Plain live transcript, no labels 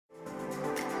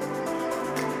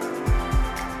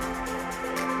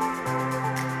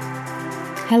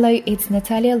Hello, it's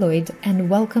Natalia Lloyd, and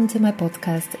welcome to my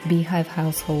podcast, Beehive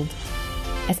Household.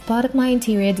 As part of my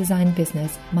interior design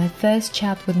business, my first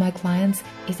chat with my clients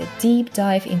is a deep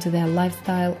dive into their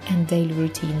lifestyle and daily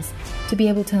routines to be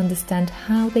able to understand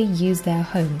how they use their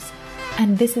homes.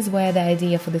 And this is where the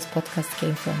idea for this podcast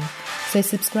came from. So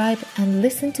subscribe and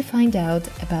listen to find out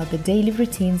about the daily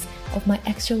routines of my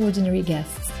extraordinary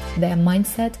guests, their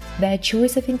mindset, their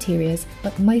choice of interiors,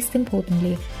 but most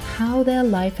importantly, how their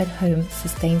life at home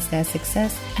sustains their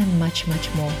success, and much,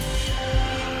 much more.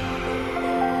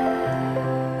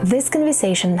 This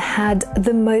conversation had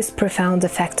the most profound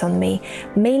effect on me,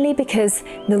 mainly because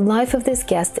the life of this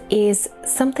guest is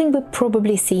something we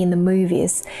probably see in the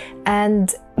movies.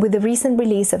 And with the recent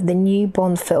release of the new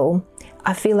Bond film,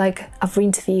 I feel like I've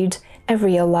interviewed a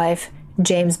real life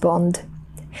James Bond.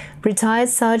 Retired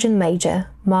Sergeant Major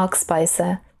Mark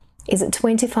Spicer is a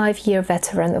 25-year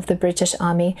veteran of the British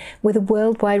Army with a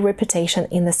worldwide reputation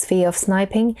in the sphere of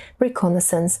sniping,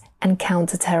 reconnaissance, and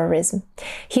counter-terrorism.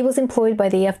 He was employed by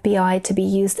the FBI to be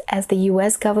used as the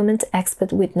US government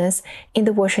expert witness in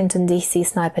the Washington, D.C.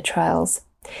 sniper trials.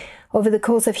 Over the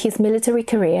course of his military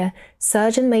career,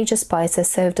 Sergeant Major Spicer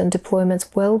served on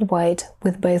deployments worldwide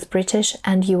with both British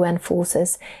and UN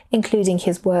forces, including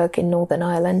his work in Northern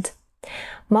Ireland.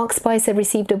 Mark Spicer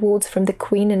received awards from the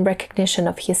Queen in recognition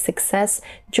of his success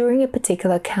during a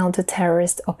particular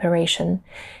counter-terrorist operation.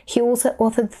 He also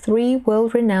authored 3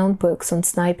 world-renowned books on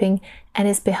sniping and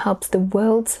is perhaps the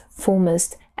world's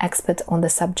foremost expert on the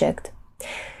subject.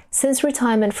 Since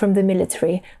retirement from the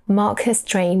military, Mark has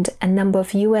trained a number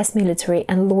of US military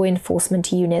and law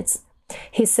enforcement units.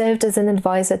 He served as an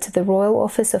advisor to the Royal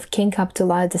Office of King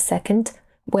Abdullah II,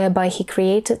 whereby he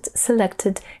created,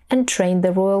 selected, and trained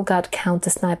the Royal Guard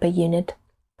counter-sniper unit.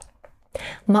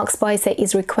 Mark Spicer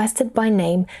is requested by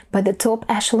name by the top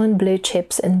echelon blue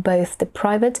chips in both the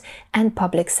private and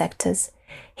public sectors.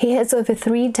 He has over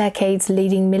 3 decades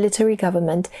leading military,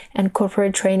 government, and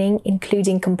corporate training,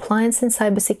 including compliance in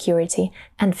cybersecurity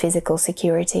and physical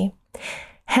security.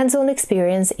 Hands-on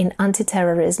experience in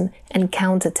anti-terrorism and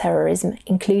counter-terrorism,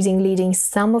 including leading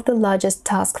some of the largest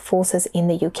task forces in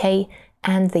the UK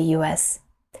and the US.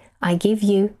 I give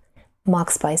you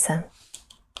Mark Spicer.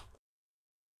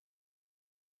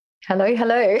 Hello.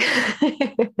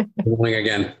 Good morning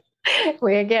again.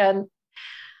 We again.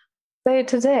 So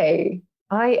today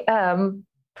I am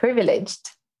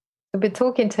privileged to be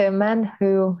talking to a man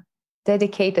who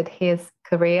dedicated his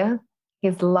career,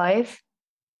 his life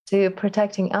to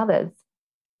protecting others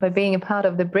by being a part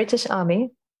of the British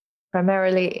Army,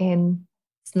 primarily in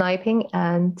sniping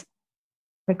and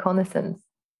reconnaissance,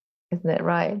 isn't it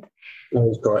right? That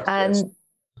is correct.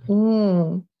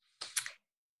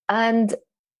 And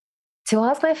to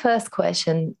ask my first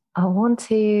question, I want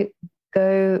to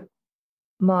go,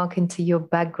 Mark, into your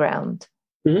background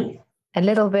a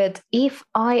little bit. If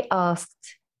I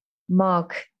asked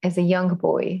Mark as a young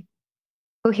boy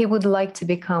who he would like to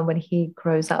become when he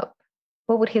grows up,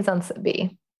 what would his answer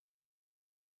be?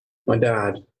 My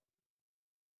dad.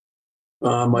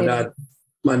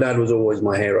 My dad was always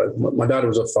my hero. My dad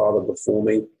was a father before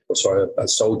me, a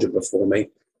soldier before me.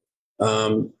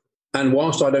 And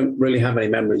whilst I don't really have any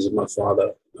memories of my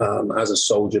father as a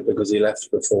soldier, because he left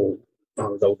before I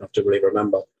was old enough to really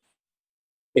remember,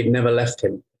 it never left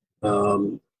him.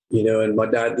 And my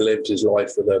dad lived his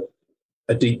life with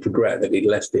a deep regret that he'd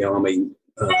left the army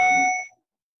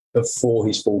before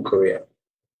his full career.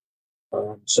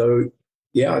 I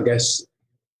guess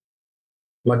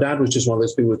my dad was just one of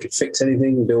those people who could fix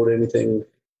anything, build anything.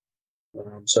 He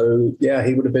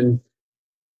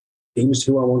was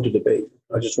who I wanted to be.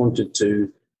 I just wanted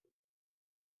to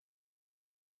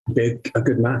be a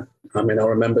good man. I mean, I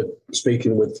remember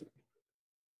speaking with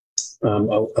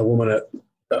a woman at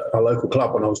a local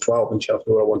club when I was 12, and she asked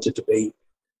me what I wanted to be.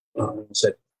 I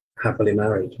said, happily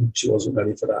married. She wasn't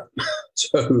ready for that.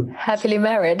 So happily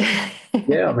married.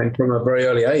 Yeah, I mean, from a very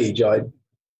early age,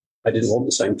 I didn't want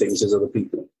the same things as other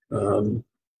people.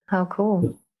 How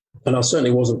cool. And I certainly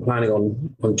wasn't planning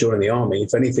on joining the army.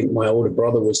 If anything, my older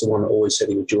brother was the one that always said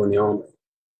he would join the army.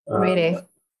 Really?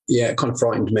 Yeah, it kind of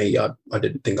frightened me. I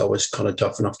didn't think I was kind of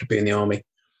tough enough to be in the army.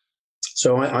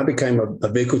 So I became a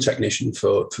vehicle technician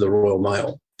for the Royal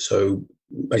Mail. So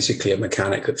basically a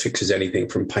mechanic that fixes anything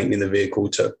from painting the vehicle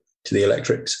to the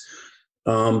electrics.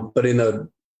 But in the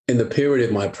period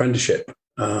of my apprenticeship,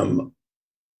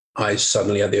 I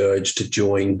suddenly had the urge to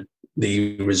join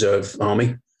the Reserve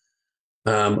Army.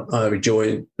 I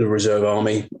joined the Reserve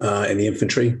Army in the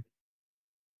infantry.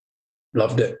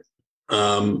 Loved it.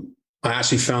 I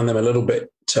actually found them a little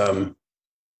bit of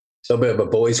a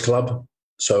boys' club.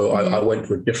 So I went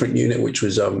to a different unit, which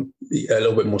was a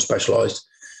little bit more specialised,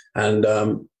 and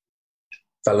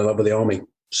fell in love with the army.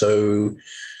 So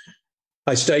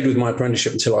I stayed with my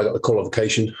apprenticeship until I got the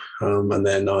qualification, and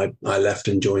then I left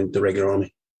and joined the regular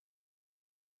army.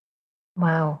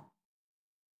 Wow.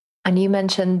 And you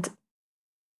mentioned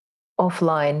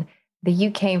offline that you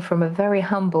came from a very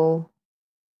humble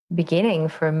beginning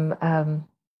from,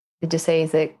 did you say,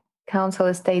 is it council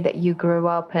estate that you grew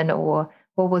up in, or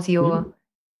what was your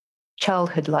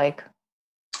childhood like?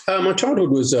 My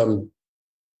childhood was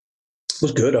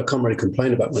good. I can't really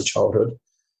complain about my childhood.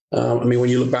 I mean, when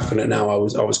you look back on it now, I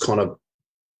was kind of,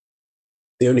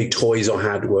 the only toys I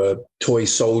had were toy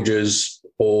soldiers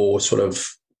or sort of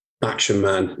Action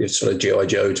Man, it's sort of G.I.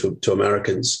 Joe to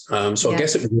Americans. So I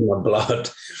guess it was in my blood.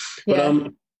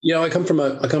 But I come from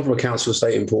a council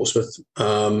estate in Portsmouth.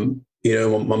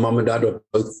 My mum and dad were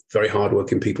both very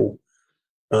hardworking people.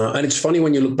 And it's funny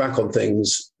when you look back on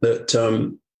things that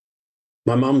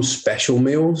my mum's special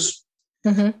meals,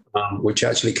 which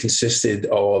actually consisted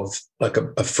of like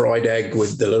a fried egg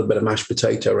with a little bit of mashed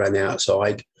potato around the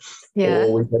outside,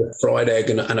 or we had a fried egg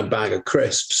and a bag of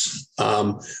crisps.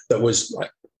 That was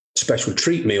like special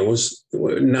treat meals.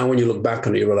 Now, when you look back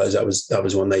on it, you realize that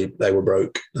was when they were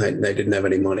broke. They didn't have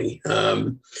any money.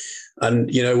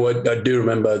 And you know what? I do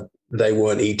remember they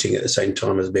weren't eating at the same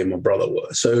time as me and my brother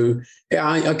were. So yeah,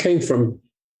 I came from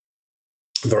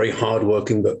a very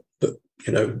hardworking but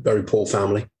very poor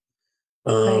family.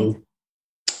 Right.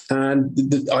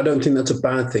 And I don't think that's a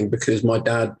bad thing, because my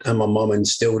dad and my mum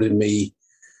instilled in me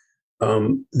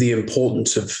the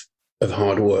importance of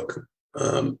hard work.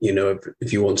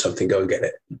 If you want something, go and get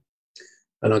it.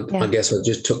 And I guess I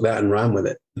just took that and ran with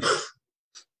it.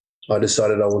 I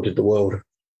decided I wanted the world.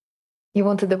 You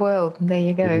wanted the world. There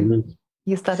you go. Mm-hmm.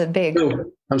 You started big.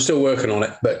 I'm still working on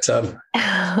it, but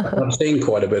I've seen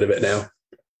quite a bit of it now.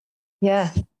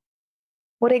 Yeah.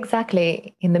 What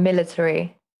exactly in the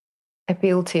military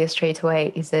appealed to you straight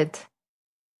away? Is it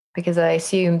because I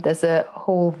assume there's a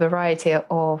whole variety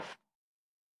of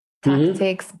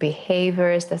tactics,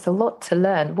 behaviors, there's a lot to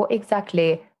learn. What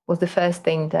exactly was the first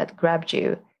thing that grabbed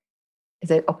you?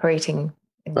 Is it operating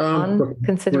in fun,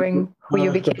 considering who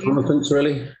you became? Reconnaissance,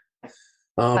 really.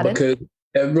 Because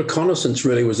reconnaissance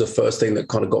really was the first thing that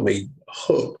kind of got me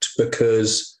hooked,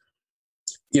 because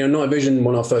night vision,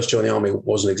 when I first joined the army,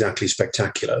 wasn't exactly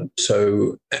spectacular.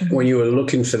 So when you were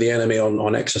looking for the enemy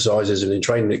on exercises and in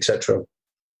training, etc.,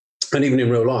 and even in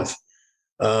real life,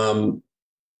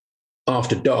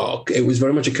 after dark, it was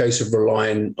very much a case of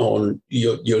relying on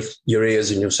your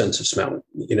ears and your sense of smell.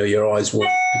 Your eyes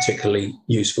weren't particularly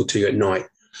useful to you at night.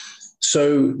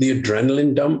 So the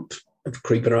adrenaline dump of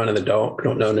creeping around in the dark,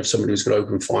 not knowing if somebody was going to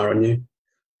open fire on you,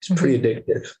 it's pretty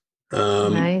addictive.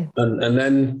 Nice. And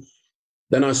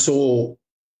then I saw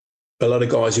a lot of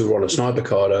guys who were on a sniper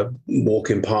carder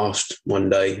walking past one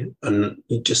day, and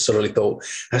you just suddenly thought,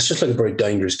 that's just like a very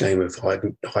dangerous game of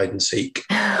hide and seek.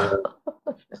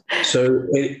 So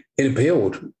it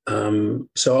appealed.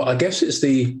 So I guess it's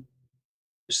the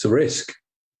risk.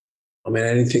 I mean,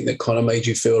 anything that kind of made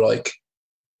you feel like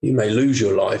you may lose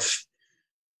your life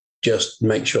just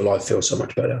makes your life feel so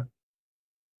much better.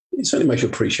 It certainly makes you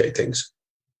appreciate things.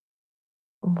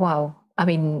 Wow. I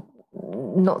mean,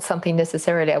 not something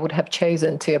necessarily I would have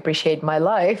chosen to appreciate my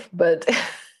life, but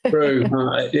true.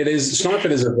 It is.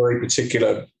 Sniping is a very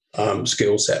particular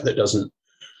skill set that doesn't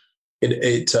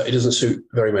suit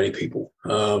very many people.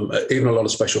 Even a lot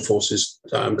of special forces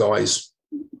guys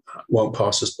won't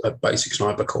pass a basic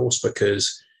sniper course,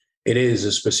 because it is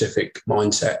a specific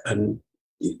mindset, and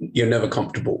you're never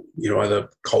comfortable. You're either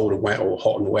cold and wet or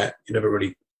hot and wet. You're never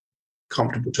really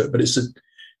comfortable to it. But it's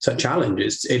a challenge.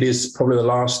 It is probably the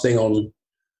last thing on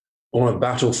a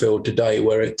battlefield today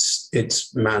where it's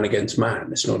man against man.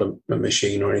 It's not a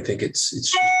machine or anything. It's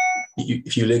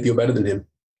if you live, you're better than him.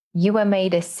 You were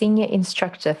made a senior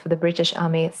instructor for the British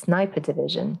Army Sniper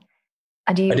Division.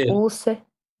 And you also...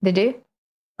 Did you?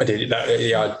 I did.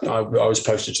 I was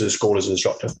posted to the school as an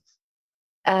instructor.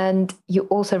 And you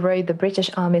also wrote the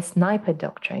British Army Sniper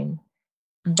Doctrine.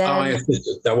 I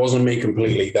assisted. That wasn't me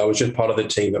completely. That was just part of the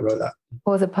team that wrote that.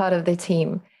 Was a part of the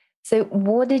team. So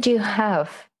what did you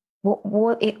have?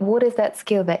 What is that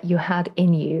skill that you had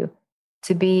in you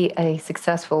to be a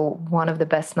successful, one of the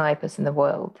best snipers in the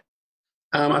world?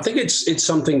 I think it's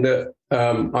something that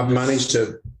I've managed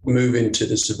to move into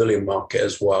the civilian market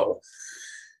as well.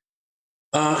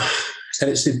 And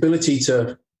it's the ability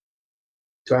to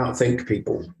outthink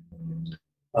people.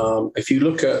 If you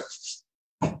look at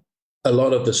a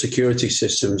lot of the security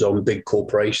systems on big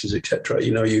corporations, etc.,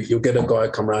 you'll get a guy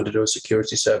come around to do a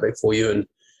security survey for you, and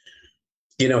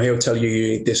he'll tell you you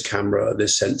need this camera,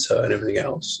 this sensor, and everything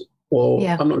else. Well,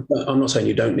 Yeah. I'm not saying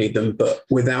you don't need them, but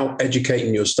without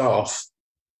educating your staff,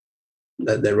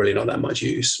 they're really not that much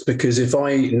use. Because if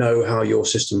I know how your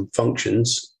system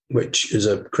functions, which is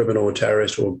a criminal or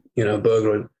terrorist or a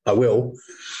burglar, I will.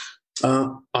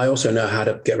 I also know how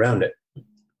to get around it.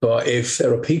 But if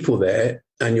there are people there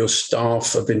and your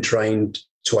staff have been trained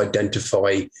to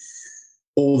identify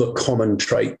all the common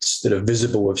traits that are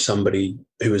visible of somebody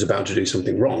who is about to do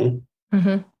something wrong,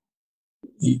 Mm-hmm.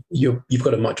 you've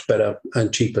got a much better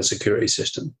and cheaper security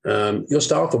system. Your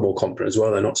staff are more confident as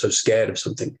well. They're not so scared of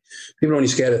something. People are only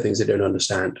scared of things they don't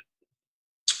understand.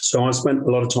 So I spent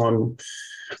a lot of time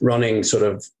running sort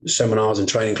of seminars and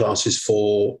training classes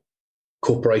for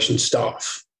corporation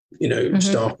staff,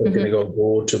 staff that are going to go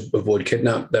abroad to avoid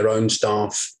kidnap their own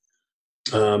staff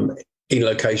in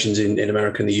locations in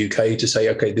America and the UK to say,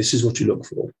 okay, this is what you look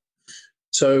for.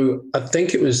 So I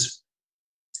think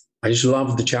I just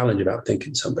love the challenge about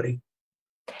thinking somebody.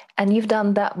 And you've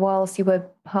done that whilst you were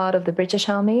part of the British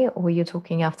Army, or were you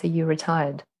talking after you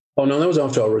retired? Oh, no, that was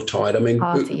after I retired. I mean,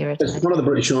 After you retired. as part of the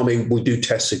British Army, we do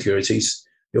test securities.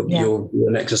 You'll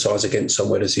an exercise against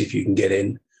somewhere to see if you can get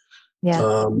in.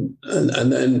 Yeah.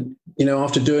 And then,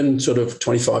 after doing sort of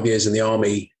 25 years in the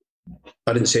Army,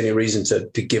 I didn't see any reason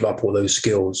to give up all those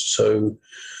skills. So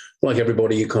like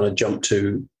everybody, you kind of jump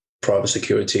to private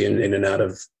security and in and out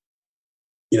of,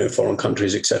 foreign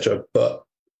countries, etc. But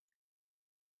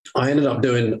I ended up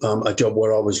doing a job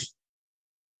where I was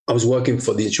working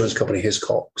for the insurance company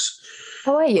Hiscox.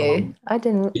 How are you? I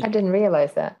didn't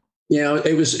realize that. Yeah,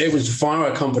 it was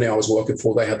via a company I was working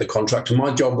for. They had the contract, and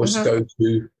my job was to go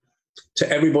to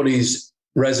everybody's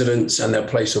residence and their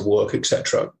place of work,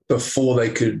 etc., before they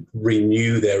could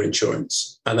renew their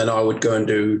insurance. And then I would go and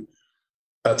do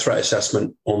a threat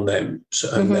assessment on them.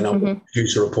 So, and then I would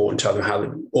produce a report and tell them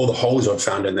how all the holes I'd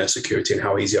found in their security and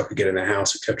how easy I could get in their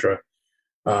house, etc.,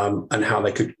 and how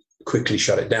they could quickly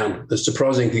shut it down. The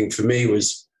surprising thing for me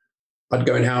was I'd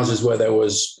go in houses where there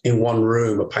was in one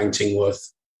room a painting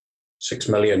worth $6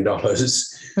 million,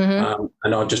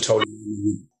 and I just told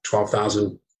them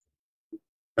 $12,000,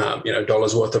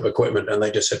 dollars worth of equipment, and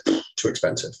they just said too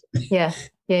expensive. Yeah.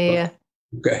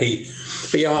 Okay,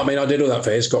 but yeah, I mean, I did all that for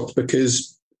Hiscox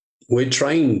because we're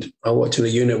trained. I worked in a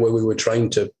unit where we were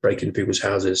trained to break into people's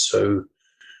houses, so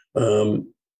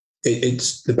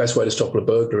it's the best way to stop a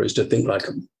burglar is to think like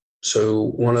them. So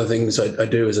one of the things I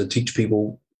do is I teach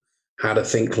people how to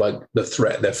think like the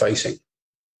threat they're facing.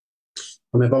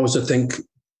 I mean, if I was to think,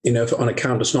 on a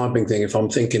counter sniping thing, if I'm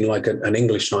thinking like an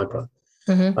English sniper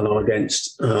and I'm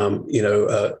against,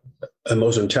 a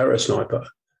Muslim terrorist sniper,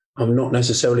 I'm not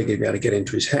necessarily going to be able to get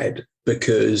into his head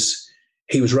because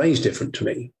he was raised different to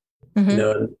me.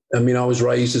 I mean, I was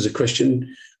raised as a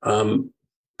Christian. Can't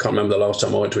remember the last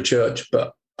time I went to a church,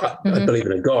 but I believe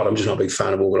in a God. I'm just not a big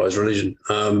fan of organized religion.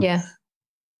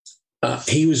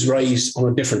 He was raised on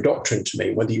a different doctrine to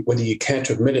me, whether you care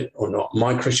to admit it or not.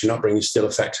 My Christian upbringing still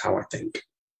affects how I think.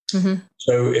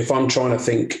 So if I'm trying to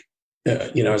think,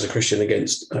 as a Christian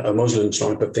against a Muslim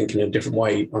sniper thinking in a different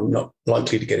way, I'm not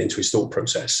likely to get into his thought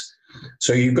process.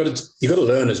 So you've got to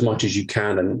learn as much as you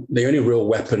can, and the only real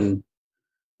weapon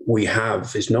we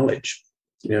have is knowledge.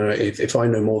 If I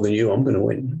know more than you, I'm going to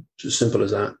win. It's as simple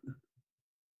as that.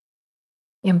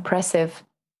 Impressive.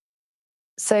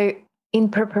 So in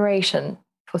preparation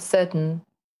for certain,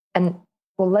 and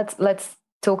well, let's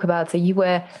talk about, so you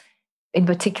were in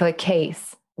particular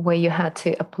case where you had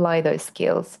to apply those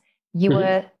skills. You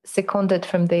were seconded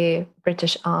from the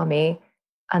British Army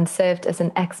and served as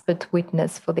an expert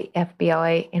witness for the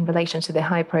FBI in relation to the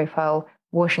high-profile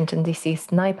Washington, D.C.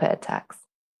 sniper attacks.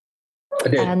 I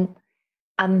did.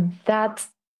 And that,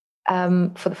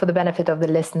 for the benefit of the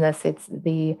listeners, it's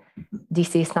the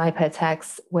D.C. sniper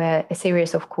attacks were a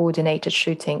series of coordinated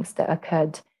shootings that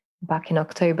occurred back in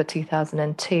October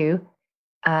 2002,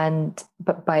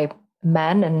 but by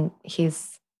man and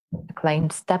his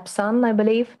acclaimed stepson, I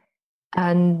believe.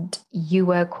 And you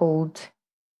were called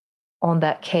on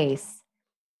that case.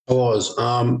 I was.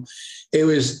 It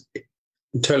was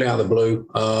totally out of the blue.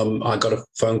 I got a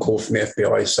phone call from the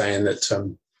FBI saying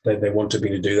that they wanted me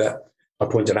to do that. I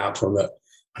pointed out to them that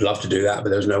I'd love to do that, but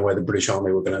there was no way the British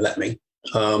Army were going to let me.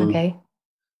 Okay.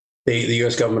 The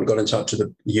US government got in touch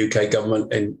with the UK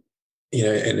government, and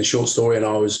in a short story, and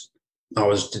I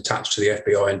was detached to the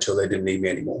FBI until they didn't need me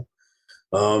anymore.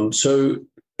 So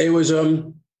it was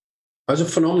a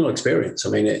phenomenal experience. I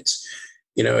mean, it's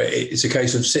a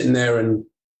case of sitting there and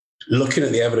looking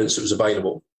at the evidence that was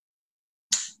available.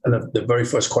 And the very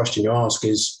first question you ask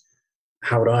is,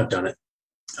 how would I have done it?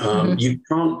 You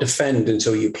can't defend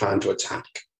until you plan to attack.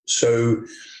 So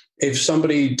if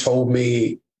somebody told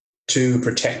me to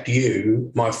protect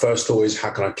you, my first thought is,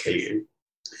 how can I kill you?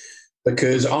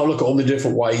 Because I'll look at all the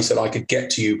different ways that I could get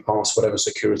to you past whatever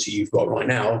security you've got right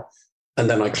now, and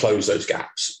then I close those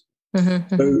gaps.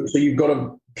 Mm-hmm. So you've got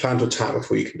to plan to attack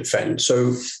before you can defend.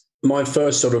 So my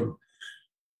first sort of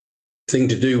thing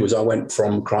to do was I went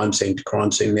from crime scene to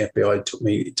crime scene. The FBI took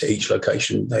me to each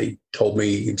location. They told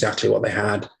me exactly what they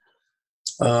had.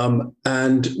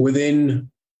 And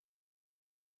within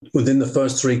the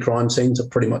first 3 crime scenes, I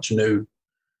pretty much knew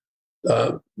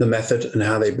the method and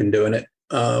how they've been doing it.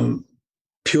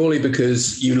 Purely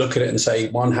because you look at it and say,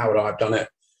 one, how would I have done it?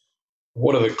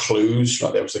 What are the clues?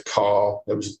 Like, there was the car,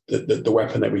 there was the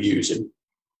weapon they were using.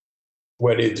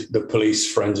 Where did the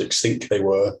police forensics think they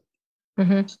were?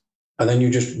 Mm-hmm. And then you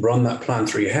just run that plan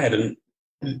through your head. And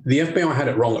the FBI had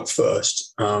it wrong at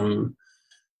first in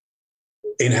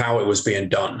how it was being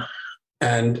done.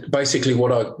 And basically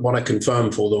what I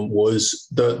confirmed for them was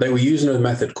that they were using a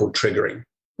method called triggering.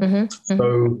 Mm-hmm.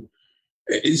 So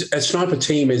a sniper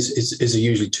team is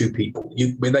usually 2 people.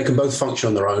 They can both function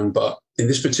on their own, but in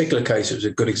this particular case, it was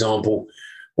a good example.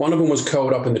 One of them was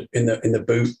curled up in the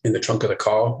boot, in the trunk of the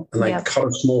car, and they cut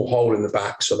a small hole in the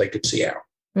back so they could see out.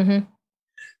 Mm-hmm.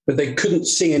 But they couldn't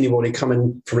see anybody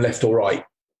coming from left or right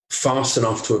fast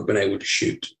enough to have been able to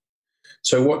shoot.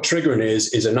 So what triggering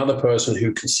is another person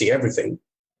who can see everything.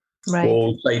 Right.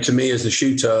 Will say to me as the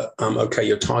shooter, okay,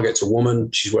 your target's a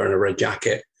woman. She's wearing a red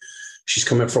jacket. She's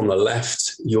coming from the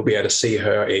left. You'll be able to see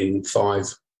her in 5,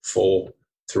 4,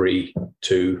 3,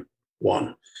 2,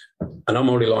 1. And I'm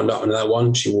already lined up into that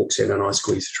one. She walks in and I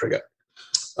squeeze the trigger.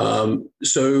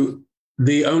 So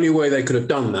the only way they could have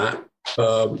done that,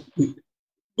 the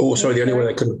only way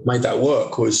they could have made that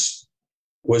work was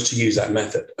to use that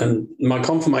method. And my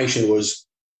confirmation was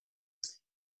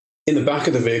in the back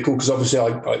of the vehicle, because obviously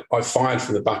I fired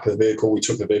from the back of the vehicle. We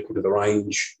took the vehicle to the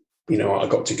range. I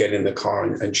got to get in the car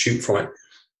and shoot from it.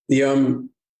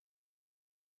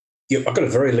 I've got a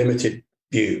very limited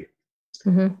view.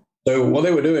 Mm-hmm. So what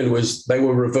they were doing was they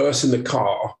were reversing the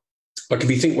car. Like, if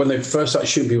you think when they first started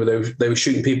shooting people, they were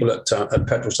shooting people at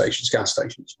petrol stations, gas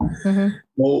stations. Mm-hmm.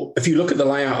 Well, if you look at the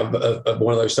layout of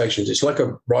one of those stations, it's like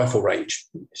a rifle range.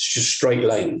 It's just straight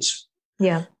lanes.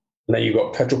 Yeah. And then you've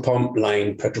got petrol pump,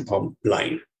 lane, petrol pump,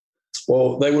 lane.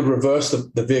 Well, they would reverse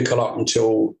the vehicle up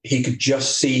until he could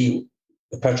just see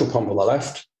the petrol pump on the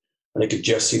left and he could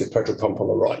just see the petrol pump on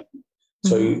the right.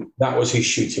 So that was his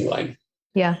shooting lane.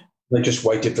 Yeah. They just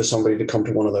waited for somebody to come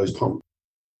to one of those pumps.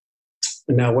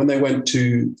 And now when they went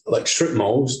to like strip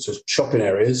malls, to shopping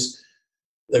areas,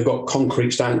 they've got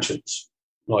concrete stanchions,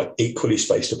 like equally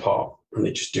spaced apart. And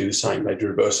they just do the same. They'd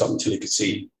reverse up until you could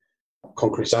see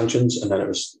concrete stanchions. And then it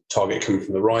was target coming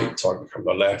from the right, target coming from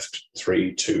the left,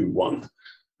 3, 2, 1.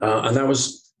 And that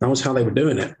was how they were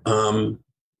doing it.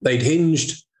 They'd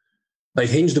hinged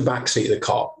the back seat of the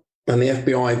car. And the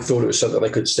FBI thought it was so that they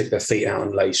could stick their feet out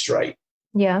and lay straight.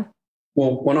 Yeah.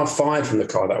 Well, when I fired from the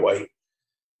car that way,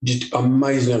 just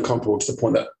amazingly uncomfortable to the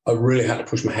point that I really had to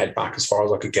push my head back as far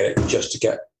as I could get it just to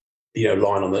get,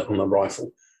 line on the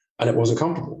rifle. And it wasn't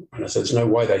comfortable. And I said, there's no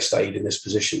way they stayed in this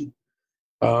position.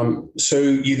 So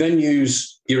you then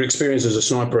use your experience as a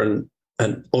sniper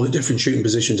and all the different shooting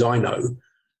positions I know.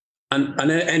 And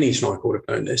any sniper would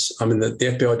have known this. I mean, the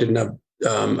FBI didn't have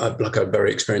a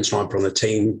very experienced sniper on the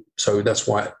team. So that's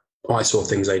why I saw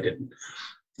things they didn't.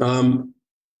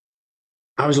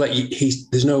 I was like,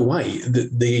 there's no way.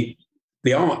 The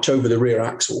arch over the rear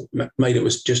axle made it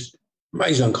was just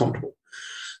amazingly uncomfortable.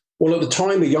 Well, at the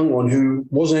time, the young one, who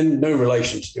was in no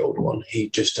relation to the older one, he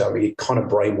kind of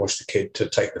brainwashed the kid to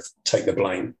take the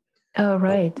blame. Oh,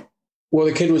 right. Well,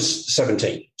 the kid was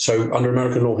 17. So under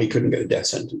American law, he couldn't get a death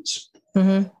sentence.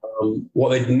 Mm-hmm. What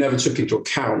they never took into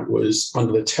account was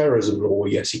under the terrorism law,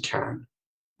 yes, he can.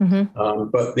 Mm-hmm.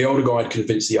 But the older guy had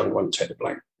convinced the younger one to take the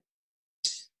blame.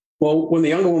 Well, when the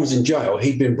younger one was in jail,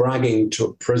 he'd been bragging to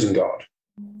a prison guard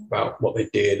about what they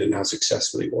did and how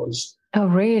successful he was. Oh,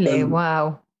 really?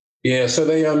 Wow. Yeah, so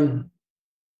they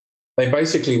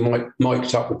basically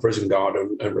mic'd up the prison guard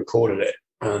and recorded it.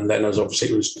 And then as obviously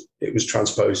it was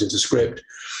transposed into script.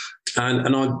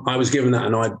 And I was given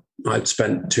that, and I'd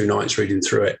spent 2 nights reading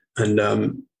through it.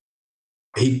 And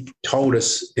he told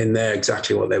us in there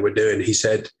exactly what they were doing. He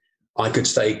said, I could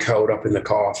stay curled up in the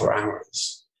car for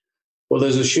hours. Well,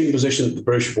 there's a shooting position that the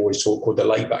British have always taught called the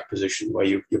laid-back position, where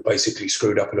you're basically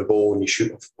screwed up in a ball and you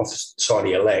shoot off the side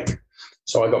of your leg.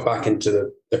 So I got back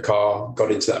into the car,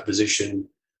 got into that position.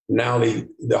 Now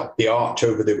the arch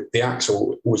over the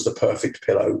axle was the perfect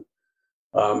pillow,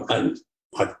 and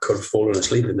I could have fallen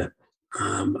asleep in there.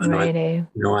 And Really?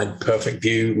 I had perfect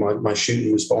view. My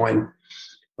shooting was fine.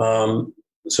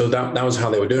 So that was how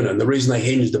they were doing it. And the reason they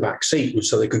hinged the back seat was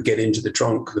so they could get into the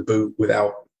trunk of the boot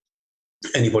without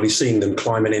anybody seeing them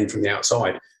climbing in from the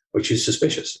outside, which is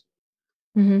suspicious.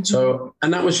 Mm-hmm. So,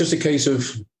 and that was just a case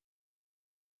of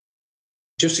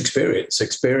just experience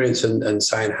and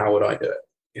saying, how would I do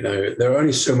it? There are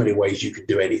only so many ways you can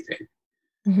do anything.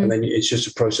 Mm-hmm. And then it's just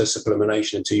a process of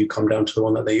elimination until you come down to the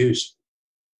one that they use.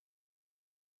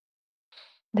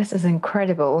 This is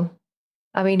incredible.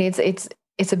 I mean,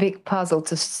 it's a big puzzle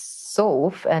to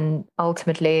solve, and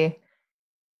ultimately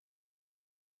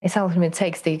it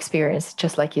takes the experience,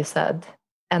 just like you said.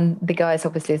 And the guys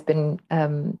obviously has been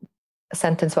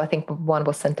sentenced. So I think one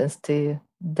was sentenced to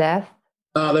death.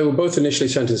 They were both initially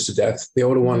sentenced to death. The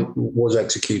older one was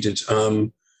executed.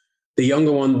 The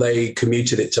younger one, they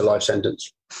commuted it to life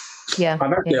sentence. Yeah,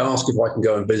 I've actually asked if I can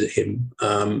go and visit him.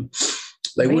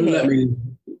 They wouldn't let me.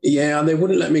 Yeah, they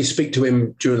wouldn't let me speak to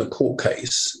him during the court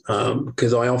case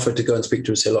because I offered to go and speak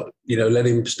to him and say, look, let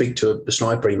him speak to a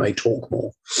sniper. He may talk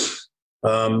more.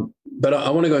 But I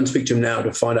want to go and speak to him now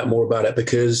to find out more about it,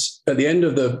 because at the end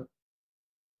of the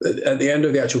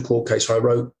actual court case, I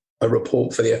wrote a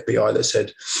report for the FBI that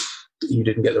said you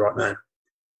didn't get the right man.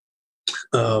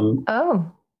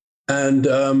 And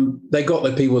they got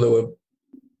the people that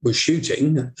were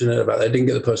shooting. About that. They didn't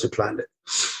get the person who planned it,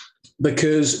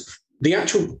 because the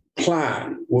actual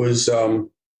plan was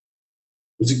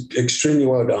extremely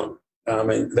well done. I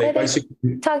mean, they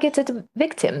basically targeted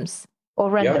victims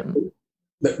or random.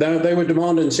 Yeah, they were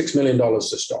demanding $6 million to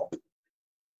stop.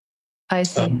 I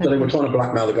see. So they were trying to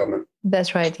blackmail the government.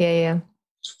 That's right. Yeah.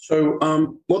 So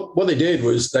what they did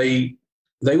was they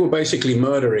were basically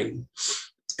murdering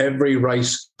every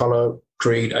race, color,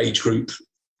 creed, age group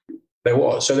there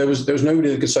was. So there was nobody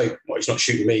that could say, well, he's not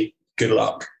shooting me. Good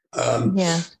luck.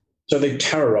 So they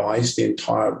terrorized the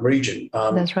entire region.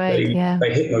 That's right.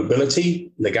 They hit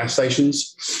mobility, the gas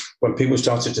stations. When people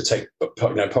started to take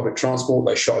public transport,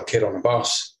 they shot a kid on a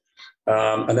bus.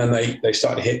 And then they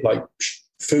started to hit like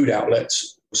food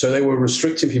outlets. So they were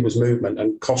restricting people's movement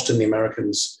and costing the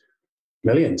Americans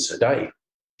millions a day.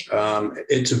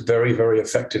 It's a very, very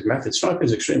effective method. Sniping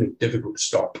is extremely difficult to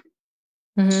stop.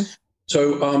 Mm-hmm.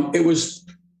 So it was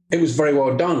very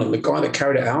well done. And the guy that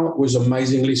carried it out was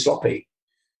amazingly sloppy.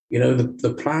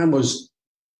 The plan was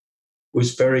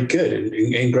very good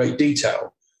in great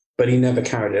detail, but he never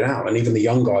carried it out. And even the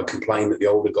young guy complained that the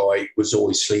older guy was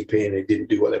always sleepy and he didn't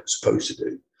do what they were supposed to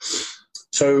do.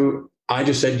 So I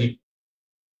just said, you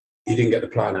didn't get the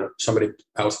plan out. Somebody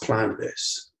else planned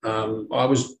this. I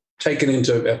was taken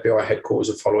into FBI headquarters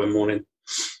the following morning,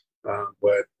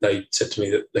 where they said to me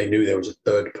that they knew there was a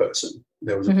third person.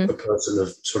 There was a person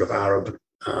of sort of Arab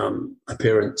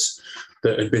appearance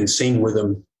that had been seen with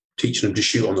them, teaching them to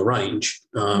shoot on the range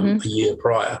a year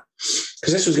prior.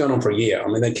 Because this was going on for a year. I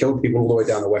mean, they killed people all the way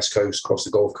down the West Coast, across the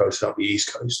Gulf Coast, up the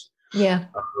East Coast. Yeah.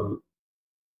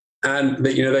 And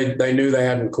they knew they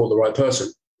hadn't caught the right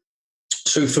person.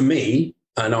 So for me,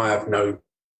 and I have no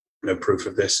proof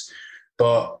of this,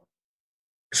 but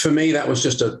for me, that was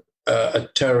just a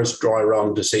terrorist dry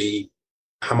run to see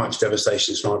how much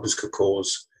devastation snipers could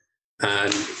cause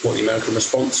and what the American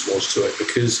response was to it.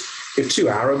 Because if two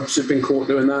Arabs had been caught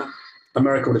doing that,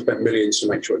 America would have spent millions to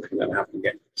make sure it could never happen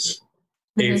again.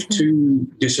 If two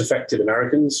disaffected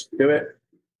Americans do it,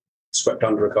 swept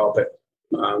under a carpet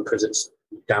because it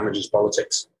damages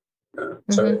politics.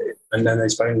 And then they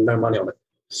spend no money on it.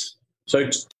 So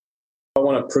I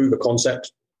want to prove a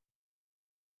concept,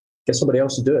 get somebody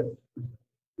else to do it.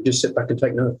 Just sit back and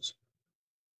take notes.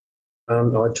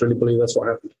 I truly believe that's what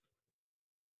happened.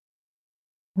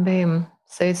 Boom.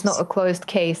 So it's not a closed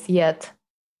case yet.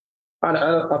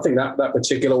 I think that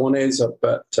particular one is,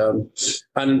 but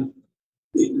and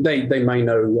they may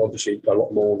know obviously a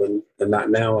lot more than that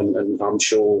now, and I'm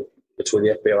sure between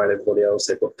the FBI and everybody else,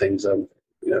 they've got things in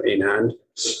hand.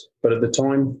 But at the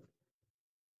time,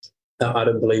 I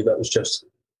don't believe that was just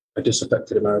a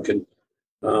disaffected American.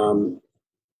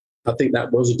 I think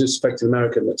that was a disaffected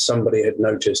American that somebody had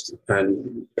noticed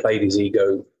and played his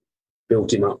ego,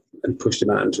 built him up and pushed him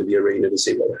out into the arena to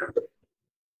see what would happen.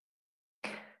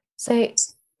 So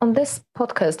on this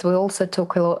podcast, we also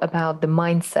talk a lot about the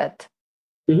mindset.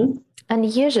 And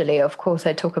usually, of course,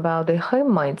 I talk about the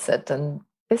home mindset and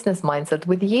business mindset.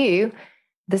 With you,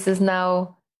 this is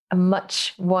now a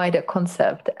much wider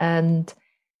concept, and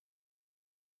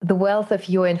the wealth of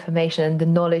your information and the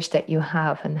knowledge that you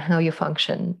have and how you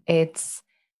function, it's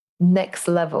next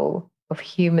level of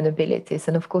human abilities.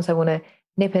 And of course, I want to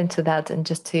nip into that and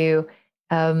just to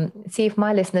see if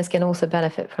my listeners can also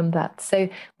benefit from that. So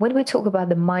when we talk about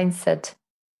the mindset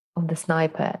of the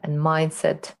sniper and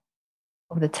mindset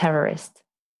of the terrorist,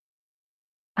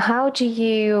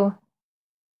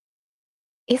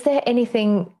 is there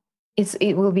anything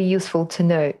it will be useful to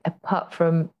know apart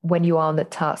from when you are on the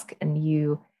task and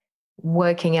you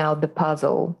working out the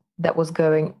puzzle that was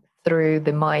going through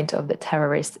the mind of the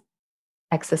terrorist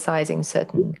exercising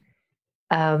certain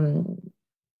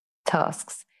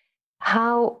tasks?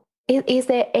 How is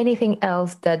there anything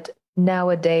else that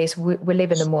nowadays we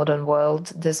live in a modern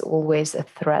world? There's always a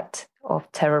threat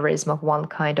of terrorism of one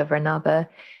kind or another.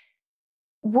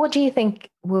 What do you think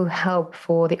will help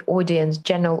for the audience,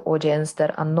 general audience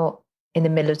that are not in the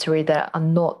military, that are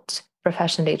not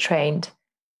professionally trained,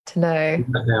 to know?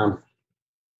 Put that down.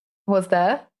 Was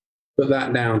there? Put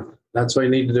that down. That's what you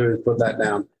need to do, is put that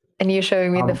down. And you're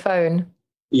showing me the phone.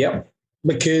 Yep,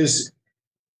 because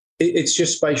it's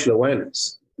just spatial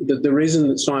awareness. The reason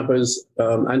that snipers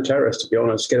and terrorists, to be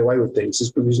honest, get away with things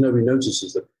is because nobody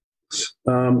notices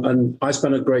them. And I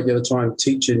spent a great deal of time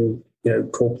teaching,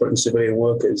 corporate and civilian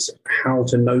workers how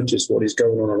to notice what is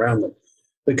going on around them.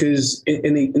 Because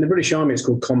in the British Army, it's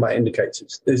called combat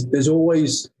indicators. There's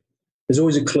always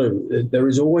a clue. There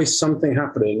is always something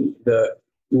happening that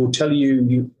will tell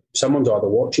you someone's either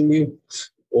watching you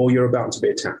or you're about to be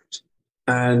attacked.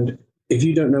 And if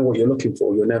you don't know what you're looking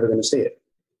for, you're never going to see it.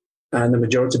 And the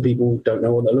majority of people don't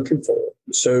know what they're looking for.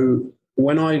 So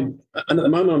and at the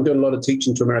moment, I'm doing a lot of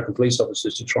teaching to American police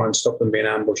officers to try and stop them being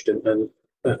ambushed and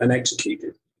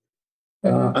executed.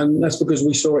 Mm-hmm. And that's because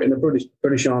we saw it in the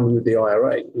British Army with the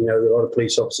IRA. A lot of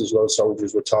police officers, a lot of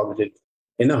soldiers were targeted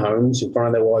in their homes, in front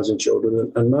of their wives and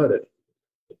children, and murdered.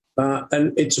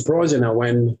 And it's surprising now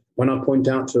when I point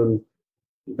out to them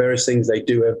various things they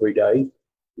do every day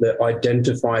that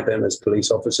identify them as police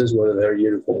officers, whether they're in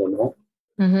uniform or not.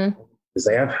 Mm-hmm. Because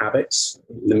they have habits.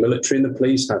 The military and the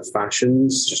police have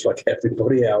fashions, just like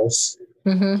everybody else.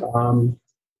 Mm-hmm.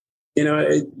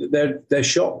 They're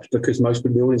shocked because most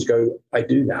people in the audience go, I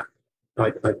do that.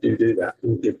 I do that.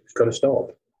 And you've got to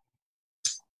stop.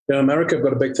 America have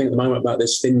got a big thing at the moment about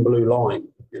this thin blue line.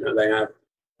 They have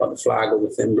like the flag with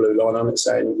the thin blue line on it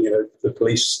saying, the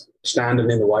police standing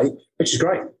in the way, which is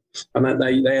great. And that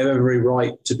they have every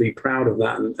right to be proud of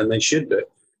that, and they should do.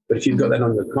 But if you've got that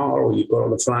on the car or you've got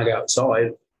on the flag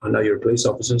outside, I know you're a police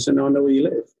officer, so now I know where you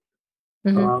live.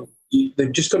 Mm-hmm.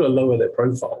 They've just got to lower their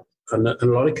profile. And in a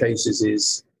lot of cases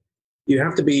is you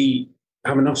have to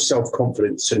have enough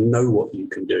self-confidence to know what you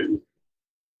can do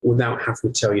without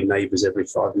having to tell your neighbours every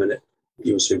 5 minutes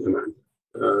you're Superman.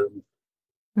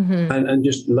 And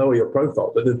just lower your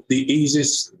profile. But the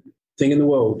easiest thing in the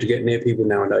world to get near people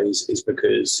nowadays is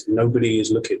because nobody is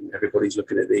looking. Everybody's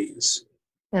looking at these.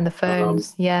 And the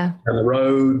phones, yeah. On the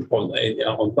road,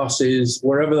 on buses,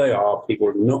 wherever they are, people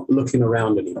are not looking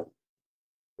around anymore,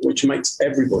 which makes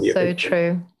everybody so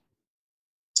true.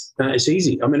 It's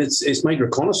easy. I mean, it's made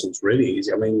reconnaissance really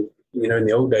easy. I mean, in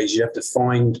the old days, you have to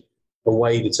find a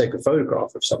way to take a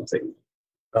photograph of something.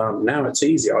 Now it's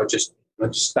easy. I just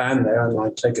stand there and I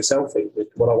take a selfie with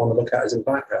what I want to look at as in the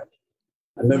background.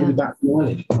 And nobody bats an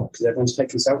eyelid because everyone's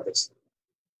taking selfies.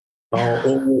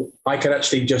 Or I could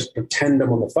actually just pretend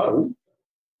I'm on the phone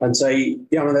and say,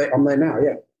 yeah, I'm there now,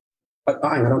 yeah.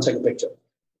 Hang on, I'll take a picture.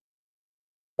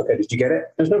 Okay, did you get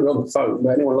it? There's nobody on the phone, but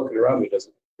anyone looking around me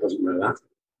doesn't know that.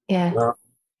 Yeah.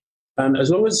 And as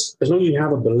long as you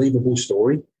have a believable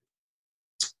story,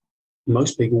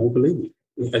 most people will believe you.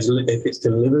 If it's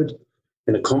delivered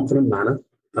in a confident manner,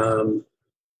 the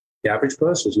average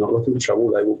person is not looking for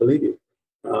trouble, they will believe you.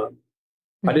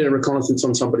 I did a reconnaissance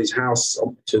on somebody's house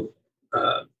to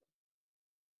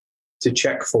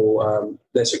check for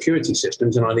their security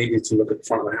systems, and I needed to look at the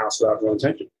front of the house without no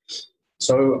intention.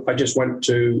 So I just went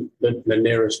to the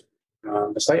nearest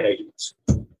estate agents.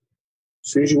 As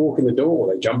soon as you walk in the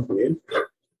door, they jump on you.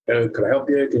 Can I help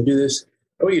you? Can you do this?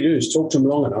 All you do is talk to them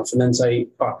long enough and then say,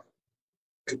 have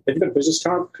you got a business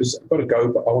card? Because I've got to go,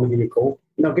 but I want to give you a call.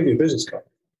 And I'll give you a business card.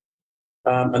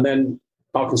 And then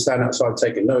I can stand outside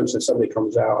taking notes. If somebody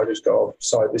comes out, I just go, oh,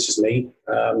 sorry, this is me.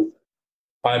 I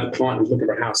have a client who's looking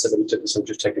for a house, so I'm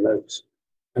just taking notes.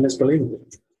 And it's believable.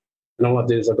 And all I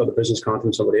did is I got the business card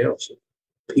from somebody else.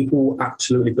 People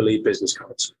absolutely believe business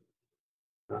cards.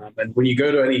 And when you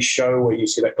go to any show where you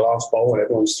see that glass bowl and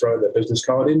everyone's throwing their business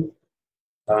card in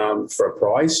for a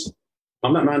prize,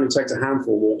 I'm that man who takes a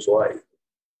handful and walks away.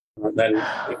 And then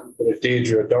if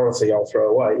Deirdre or Dorothy, I'll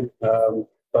throw away,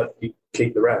 but you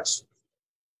keep the rest.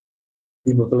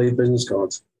 People believe business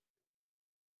cards.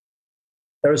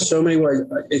 There are so many ways.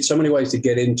 It's so many ways to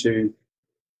get into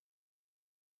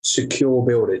secure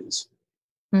buildings.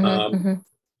 Mm-hmm, mm-hmm.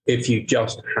 If you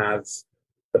just have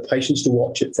the patience to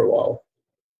watch it for a while,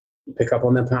 pick up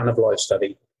on their pattern of life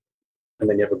study, and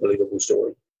then you have a believable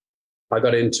story. I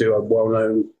got into a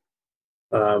well-known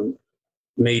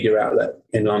media outlet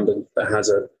in London that has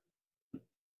a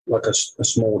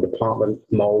small department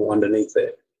mole underneath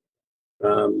it.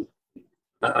 And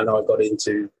I got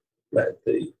into the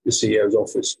CEO's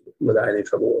office without any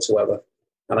trouble whatsoever.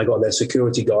 And I got their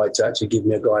security guide to actually give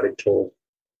me a guided tour.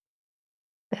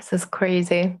 This is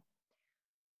crazy.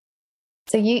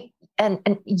 So you and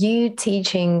you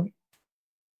teaching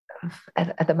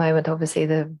at the moment, obviously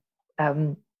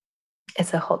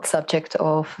it's a hot subject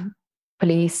of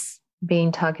police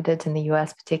being targeted in the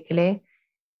US particularly.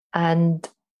 But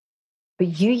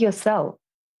you yourself,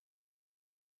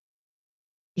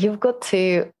 you've got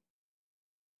to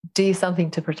do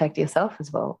something to protect yourself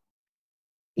as well.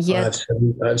 Yeah,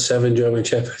 I have 7 German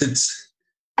Shepherds.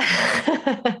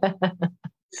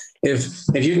 If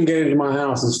you can get into my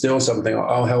house and steal something,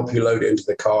 I'll help you load it into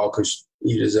the car because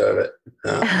you deserve it.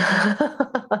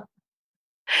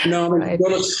 No, I mean, right. to be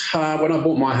honest, when I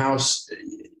bought my house,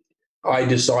 I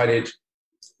decided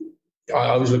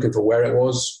I was looking for where it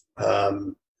was,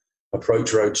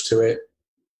 approach roads to it,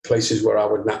 places where I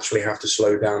would naturally have to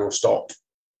slow down or stop.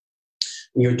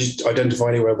 You just identify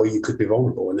anywhere where you could be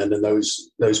vulnerable, and then in those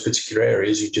particular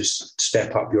areas, you just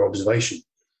step up your observation.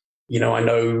 You know, I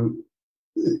know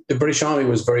the British Army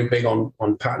was very big on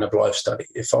pattern of life study.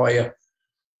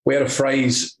 We had a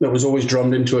phrase that was always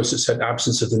drummed into us that said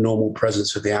absence of the normal,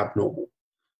 presence of the abnormal.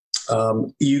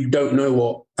 You don't know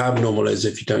what abnormal is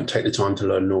if you don't take the time to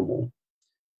learn normal.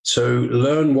 So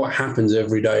learn what happens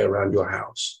every day around your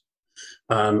house.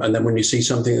 And then when you see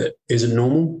something that isn't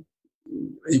normal,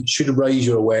 it should raise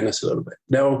your awareness a little bit.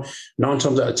 Now, 9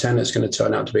 times out of 10, it's going to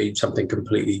turn out to be something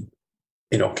completely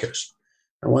innocuous.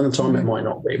 And one time it might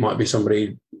not be. It might be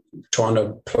somebody trying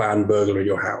to plan burglary in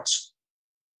your house.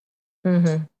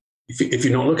 Mm-hmm. If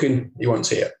you're not looking, you won't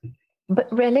see it. But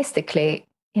realistically,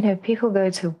 you know, people go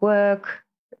to work,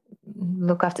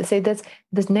 look after. So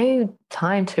there's no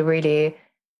time to really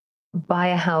buy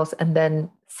a house and then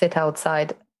sit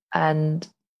outside and,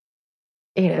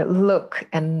 you know, look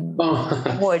and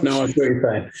watch. No, I see what you're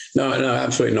saying. No,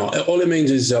 absolutely not. All it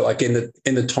means is like in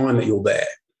the time that you're there,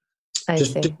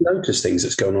 just notice things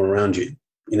that's going on around you.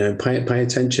 You know, pay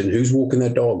attention. Who's walking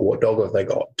their dog? What dog have they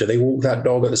got? Do they walk that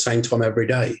dog at the same time every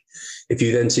day? If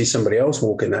you then see somebody else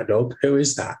walking that dog, who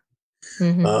is that?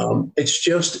 Mm-hmm.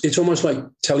 It's almost like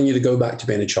telling you to go back to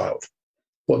being a child.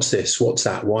 What's this? What's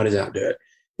that? Why does that do it?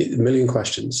 A million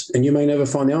questions. And you may never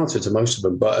find the answer to most of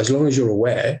them, but as long as you're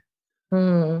aware,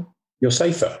 you're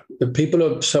safer. The people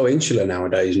are so insular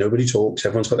nowadays. Nobody talks.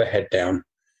 Everyone's got their head down.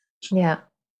 Yeah.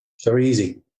 It's very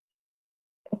easy.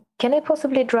 Can it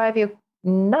possibly drive you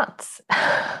nuts?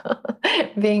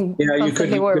 Being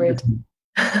constantly worried.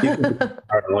 You could be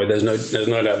paranoid. There's no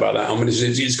doubt about that. I mean,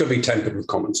 it's got to be tempered with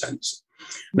common sense.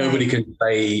 Right. Nobody can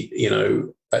say, you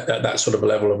know, at that sort of a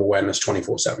level of awareness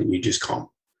 24/7. You just can't.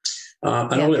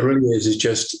 And all it really is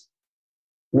just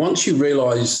once you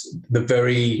realize the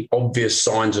very obvious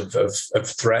signs of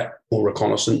threat or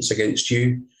reconnaissance against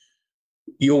you,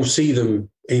 you'll see them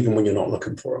even when you're not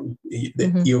looking for them.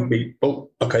 You'll be, oh,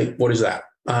 okay, what is that?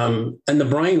 And the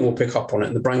brain will pick up on it.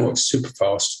 And the brain works super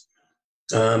fast.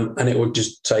 And it would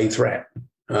just say threat.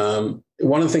 One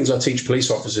of the things I teach police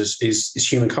officers is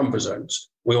human comfort zones.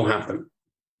 We all have them.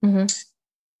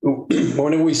 Mm-hmm.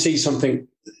 Whenever we see something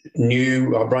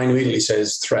new, our brain immediately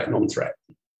says threat, non-threat.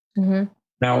 Mm-hmm.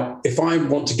 Now, if I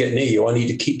want to get near you, I need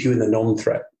to keep you in the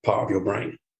non-threat part of your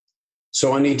brain.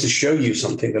 So I need to show you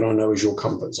something that I know is your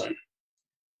comfort zone.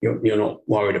 You're not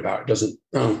worried about. It doesn't,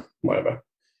 whatever.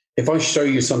 If I show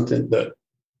you something that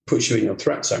puts you in your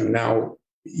threat zone, now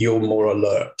you're more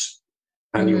alert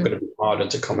and you're going to be harder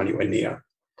to come anywhere near.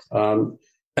 And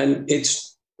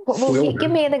it's...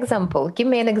 give me an example.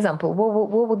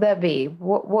 What would that be?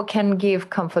 What can give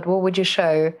comfort? What would you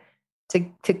show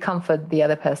to comfort the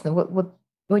other person?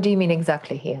 What do you mean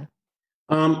exactly here?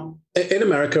 In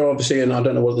America, obviously, and I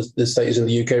don't know what the state is in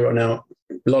the UK right now,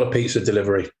 a lot of pizza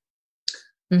delivery.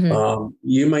 Mm-hmm.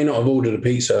 You may not have ordered a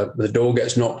pizza. The door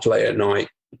gets knocked late at night.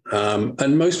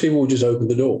 And most people will just open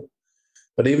the door.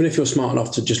 But even if you're smart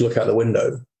enough to just look out the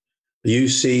window, you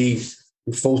see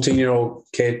a 14-year-old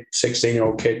kid,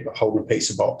 16-year-old kid holding a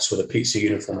pizza box with a pizza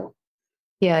uniform on.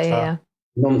 Yeah.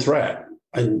 Non-threat.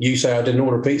 And you say, I didn't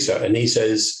order pizza. And he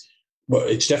says, well,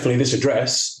 it's definitely this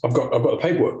address. I've got the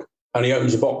paperwork. And he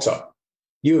opens the box up.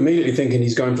 You immediately thinking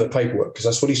he's going for the paperwork because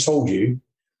that's what he's told you.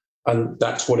 And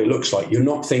that's what it looks like. You're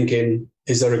not thinking,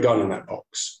 is there a gun in that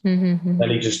box? Mm-hmm. Then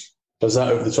he just does that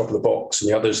over the top of the box, and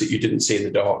the others that you didn't see in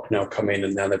the dark now come in,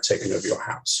 and now they've taken over your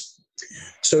house.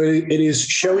 So it is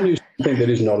showing you something that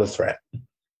is not a threat.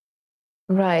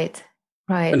 Right.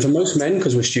 Right. And for most men,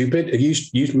 because we're stupid, if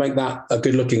you make that a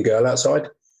good-looking girl outside,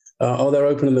 they're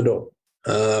opening the door,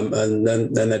 and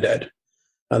then they're dead.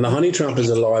 And the honey trap is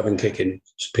alive and kicking.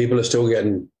 People are still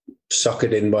getting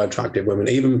suckered in by attractive women.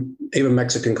 Even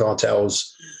Mexican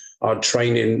cartels are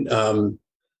training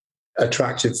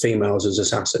attractive females as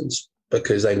assassins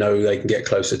because they know they can get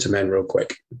closer to men real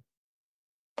quick.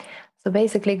 So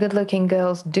basically, good-looking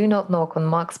girls do not knock on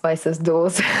Mark Spicer's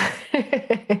doors.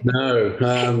 No.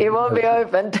 It won't be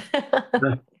opened.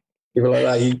 People like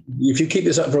that. If you keep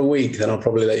this up for a week, then I'll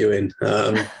probably let you in.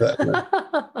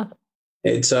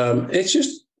 It's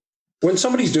just when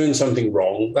somebody's doing something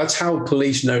wrong, that's how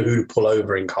police know who to pull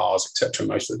over in cars, etc.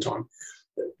 Most of the time.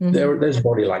 Mm-hmm. There's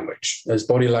body language. There's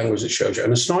body language that shows you.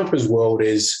 And a sniper's world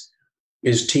is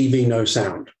TV, no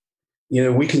sound.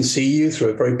 We can see you through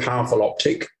a very powerful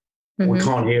optic. Mm-hmm. We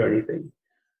can't hear anything.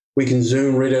 We can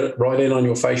zoom right in on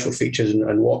your facial features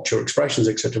and watch your expressions,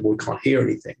 etc. But we can't hear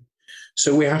anything.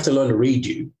 So we have to learn to read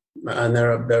you. And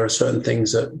there are certain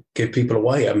things that give people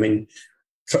away. I mean,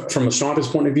 from a sniper's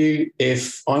point of view,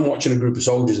 if I'm watching a group of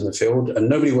soldiers in the field and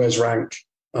nobody wears rank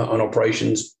on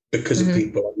operations because of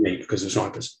people like me, because of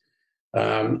snipers,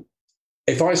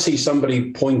 if I see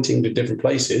somebody pointing to different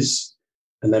places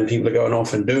and then people are going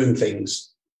off and doing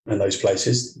things in those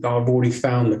places, I've already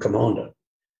found the commander.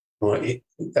 Right?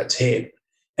 That's him.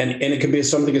 And it can be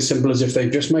something as simple as if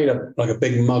they've just made a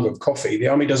big mug of coffee. The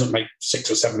army doesn't make 6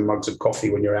 or 7 mugs of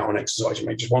coffee when you're out on exercise. You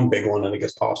make just one big one and it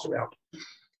gets passed around.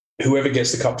 Whoever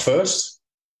gets the cup first,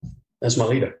 that's my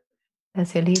leader.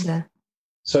 That's your leader.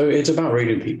 So it's about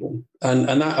reading people. And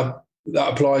that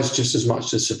applies just as much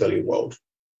to the civilian world.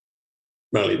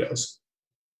 Really does.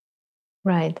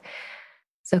 Right.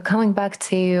 So coming back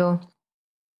to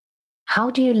how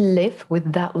do you live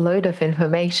with that load of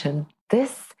information?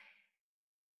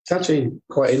 It's actually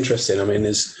quite interesting. I mean,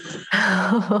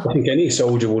 I think any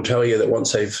soldier will tell you that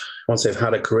once they've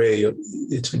had a career,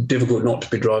 it's difficult not to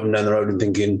be driving down the road and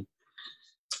thinking,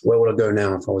 where would I go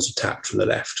now if I was attacked from the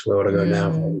left? Where would I go now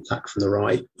if I was attacked from the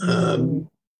right?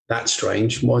 That's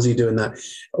strange. Why is he doing that?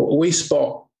 We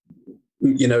spot,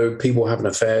 people having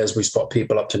affairs. We spot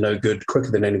people up to no good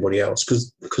quicker than anybody else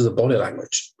because of body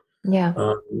language.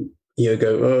 Yeah. You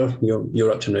go,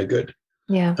 you're up to no good.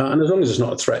 Yeah. And as long as it's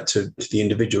not a threat to the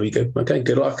individual, you go, okay,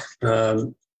 good luck.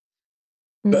 But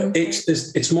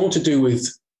it's more to do with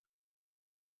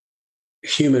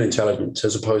human intelligence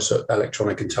as opposed to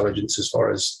electronic intelligence as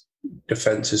far as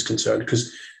defense is concerned.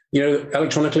 Because,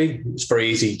 electronically, it's very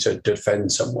easy to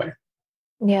defend somewhere.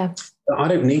 Yeah. I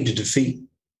don't need to defeat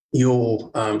your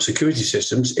security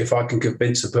systems if I can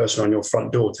convince the person on your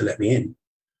front door to let me in.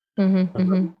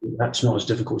 That's not as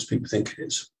difficult as people think it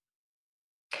is.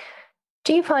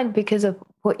 Do you find because of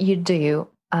what you do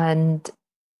and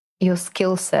your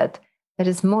skill set that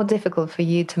it's more difficult for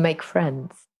you to make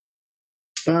friends?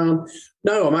 No,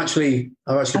 I've actually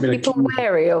been people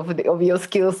wary of your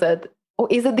skill set, or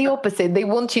is it the opposite? They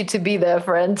want you to be their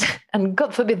friend, and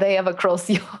God forbid they ever cross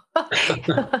you.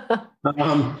 I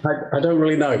don't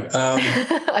really know.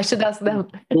 I should ask them.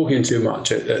 Talking too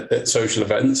much at social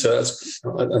events, so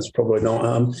that's probably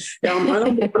not.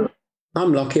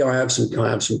 I'm lucky. I have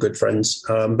some good friends,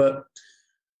 but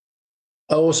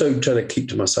I also try to keep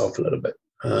to myself a little bit,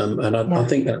 and I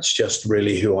think that's just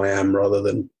really who I am rather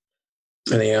than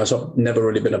anything else. I've never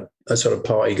really been a sort of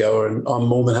party goer, and I'm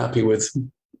more than happy with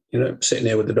sitting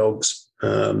there with the dogs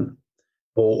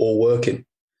or working.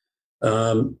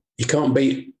 You can't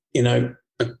beat a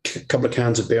couple of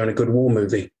cans of beer and a good war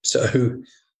movie, so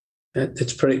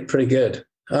it's pretty good.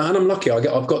 And I'm lucky.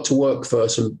 I've got to work for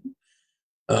some.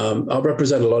 I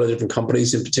represent a lot of different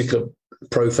companies, in particular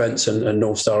Profence and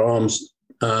North Star Arms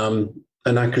and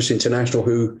Accuracy International,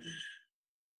 who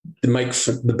make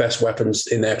the best weapons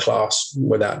in their class,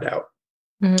 without doubt.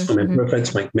 I mean,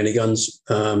 Profence make miniguns.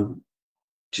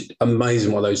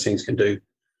 Amazing what those things can do.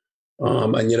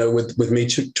 And, with me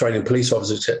training police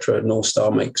officers, etc., North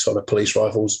Star makes sort of police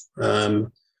rifles.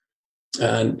 And,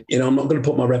 I'm not going to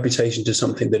put my reputation to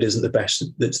something that isn't the best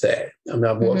that's there. I mean,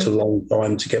 I've worked a long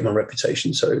time to get my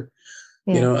reputation. So,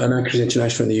 and Accuracy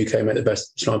International in the UK make the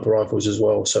best sniper rifles as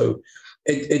well. So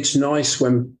it's nice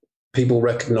when people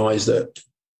recognize that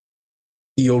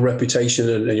your reputation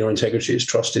and your integrity is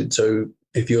trusted. So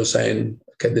if you're saying,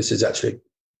 okay, this is actually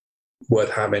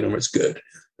worth having or it's good,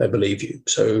 they believe you.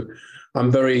 So I'm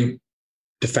very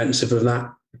defensive of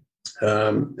that.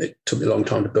 It took me a long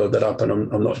time to build that up, and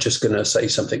I'm not just going to say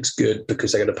something's good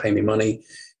because they're going to pay me money.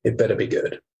 It better be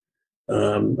good.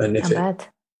 And if it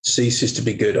ceases to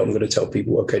be good, I'm going to tell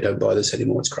people, okay, don't buy this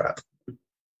anymore. It's crap.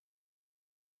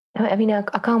 I mean, I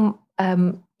can't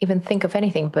even think of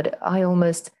anything, but I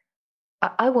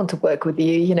want to work with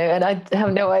you, and I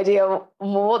have no idea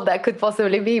what that could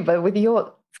possibly be. But with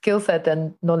your skill set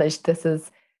and knowledge, this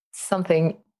is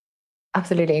something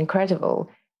absolutely incredible.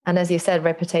 And as you said,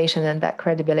 reputation and that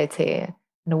credibility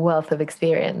and a wealth of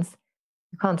experience,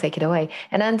 you can't take it away.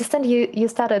 And I understand you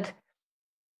started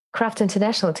Craft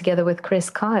International together with Chris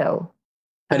Kyle.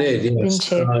 I did,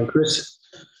 yes. Me and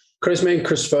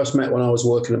Chris first met when I was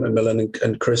working at Macmillan,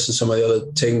 and Chris and some of the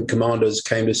other team commanders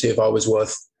came to see if I was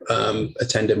worth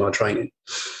attending my training.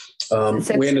 So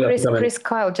Chris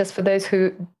Kyle, just for those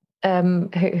who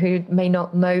may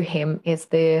not know him, is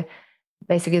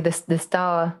basically the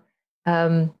star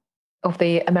of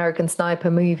the American Sniper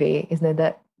movie, isn't it?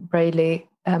 That Bradley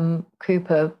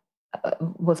Cooper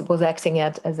was acting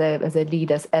as a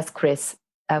lead as Chris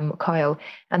Kyle,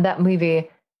 and that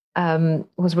movie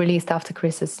was released after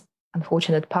Chris's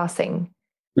unfortunate passing.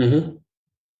 Mm-hmm.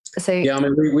 So yeah, I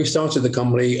mean, we started the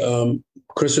company.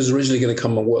 Chris was originally going to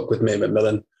come and work with me at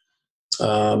Macmillan.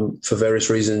 For various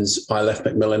reasons, I left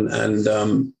Macmillan,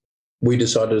 and we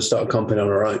decided to start a company on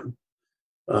our own.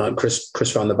 Chris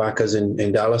found the backers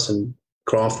in Dallas, and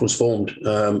Craft was formed.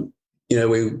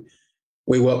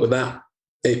 We worked with that.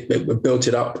 It built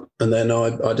it up, and then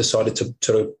I decided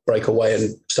to break away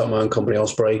and start my own company,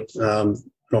 Osprey. And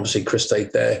obviously, Chris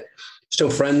stayed there. Still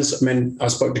friends. I mean, I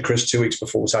spoke to Chris 2 weeks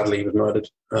before, sadly, he was murdered.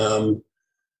 And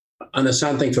the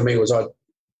sad thing for me was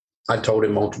I told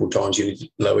him multiple times, you need to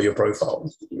lower your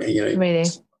profile. Really?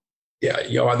 Yeah,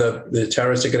 you're either the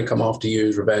terrorists are going to come after you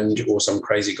as revenge, or some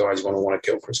crazy guys want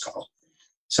to kill Chris Kyle.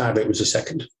 Sadly, it was the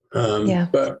second.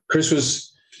 But Chris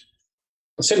was,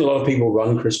 I've seen a lot of people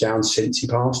run Chris down since he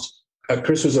passed.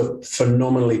 Chris was a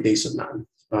phenomenally decent man.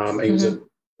 He was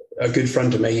a good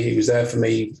friend to me. He was there for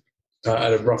me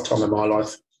at a rough time in my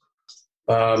life.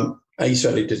 And he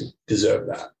certainly didn't deserve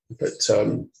that. But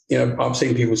I've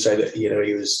seen people say that he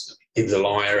was a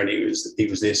liar, and he was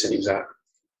this and he was that.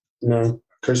 No,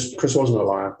 Chris wasn't a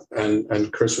liar,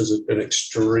 and Chris was an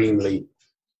extremely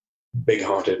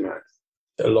big-hearted man,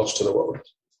 a loss to the world.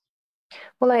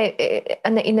 Well,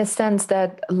 and in a sense,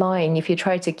 that line, if you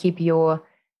try to keep your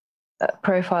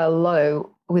profile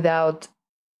low without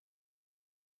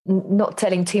not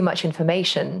telling too much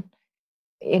information,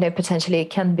 potentially it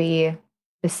can be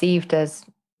perceived as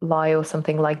lie or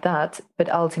something like that. But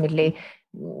ultimately,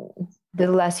 the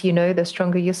less you know, the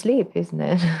stronger you sleep, isn't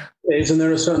it? It is, and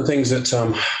there are certain things that,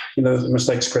 the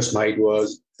mistakes Chris made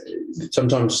was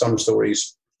sometimes some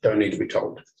stories don't need to be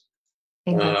told.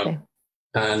 Exactly.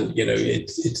 And,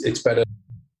 it's better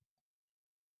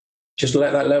just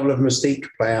let that level of mystique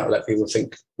play out, let people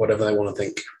think whatever they want to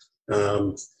think.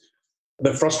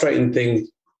 The frustrating thing,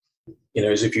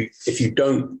 is if you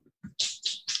don't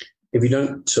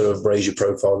sort of raise your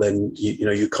profile, then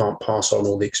you can't pass on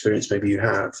all the experience maybe you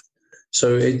have.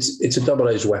 So it's a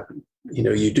double-edged weapon.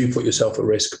 You do put yourself at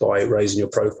risk by raising your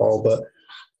profile, but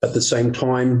at the same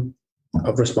time,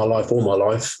 I've risked my life all my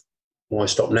life. Why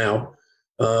stop now?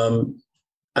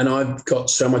 And I've got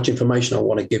so much information I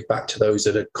want to give back to those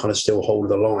that are kind of still hold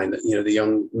the line, the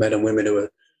young men and women who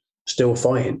are still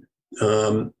fighting.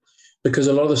 Because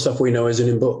a lot of the stuff we know isn't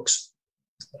in books.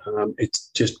 It's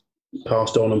just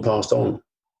passed on and passed on.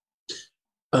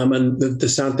 And the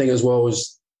sad thing as well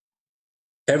is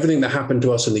everything that happened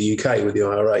to us in the UK with the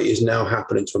IRA is now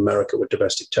happening to America with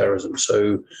domestic terrorism.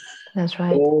 So that's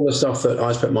right. All the stuff that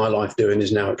I spent my life doing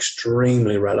is now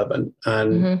extremely relevant,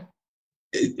 and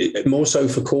it more so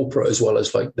for corporate as well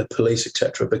as like the police,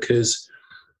 etc. Because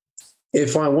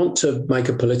if I want to make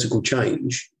a political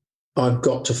change, I've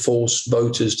got to force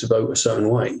voters to vote a certain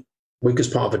way.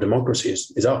 Weakest part of a democracy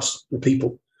is us, the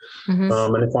people.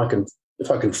 And if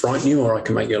I can frighten you, or I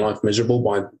can make your life miserable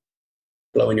by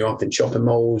blowing you up in shopping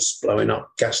malls, blowing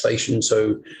up gas stations,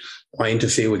 so I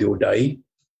interfere with your day,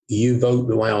 you vote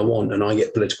the way I want, and I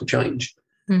get political change.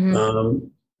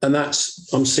 And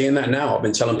I'm seeing that now. I've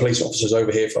been telling police officers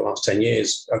over here for the last 10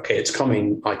 years, okay, it's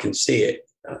coming. I can see it.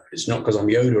 It's not because I'm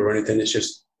Yoda or anything. It's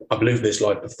just I've lived this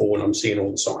life before, and I'm seeing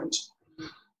all the signs.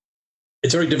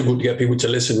 It's very difficult to get people to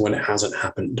listen when it hasn't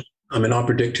happened. I mean, I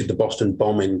predicted the Boston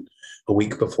bombing a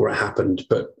week before it happened,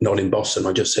 but not in Boston.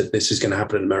 I just said this is going to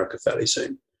happen in America fairly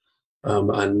soon.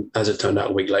 And as it turned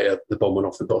out, a week later, the bomb went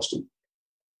off in Boston.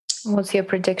 What's your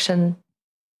prediction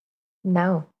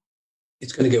now?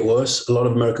 It's going to get worse. A lot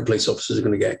of American police officers are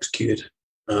going to get executed.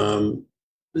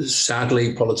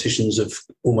 Sadly, politicians have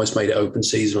almost made it open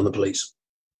season on the police.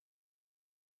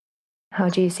 How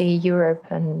do you see Europe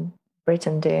and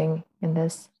Britain doing in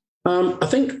this? I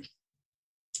think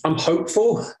I'm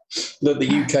hopeful that the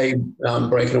UK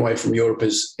breaking away from Europe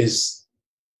is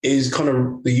kind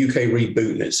of the UK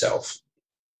rebooting itself.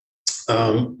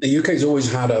 The UK's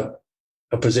always had a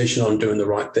position on doing the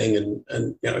right thing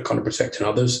and kind of protecting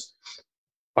others.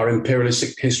 Our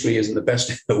imperialistic history isn't the best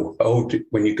in the world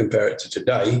when you compare it to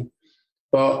today,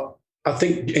 but I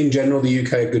think in general the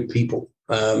UK are good people.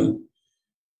 I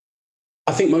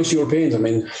think most Europeans,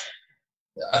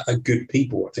 are good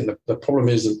people. I think the problem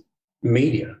is the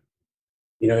media.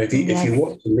 If you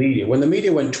watch the media, when the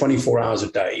media went 24 hours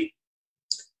a day,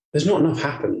 there's not enough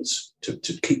happens to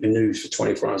keep the news for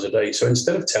 24 hours a day. So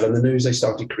instead of telling the news, they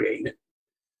started creating it.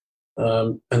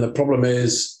 And the problem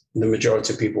is the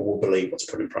majority of people will believe what's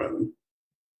put in front of them.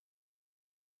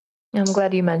 I'm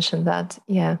glad you mentioned that.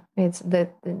 Yeah, it's the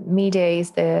media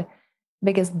is the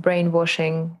biggest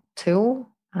brainwashing tool,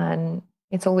 and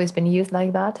it's always been used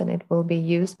like that, and it will be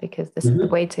used because this is the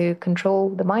way to control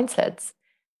the mindsets.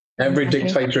 Every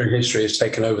dictator in history has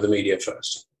taken over the media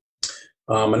first.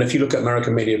 And if you look at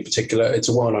American media in particular, it's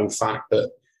a well-known fact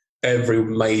that every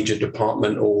major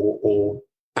department or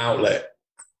outlet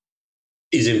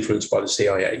is influenced by the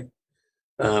CIA.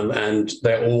 And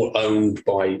they're all owned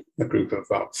by a group of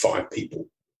about 5 people.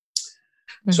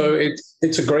 Mm-hmm. So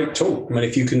it's a great tool.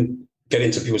 If you can get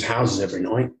into people's houses every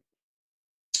night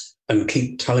and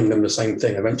keep telling them the same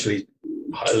thing, eventually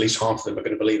at least half of them are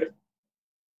going to believe it.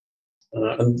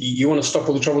 And you want to stop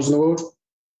all the troubles in the world?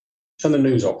 Turn the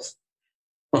news off.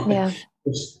 Yeah.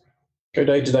 Just go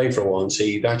day to day for a while and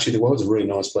see actually the world's a really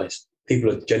nice place.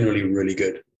 People are generally really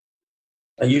good.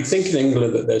 And you'd think in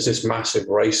England that there's this massive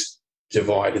race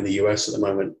divide in the US at the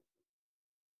moment.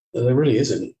 There really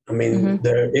isn't.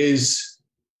 There's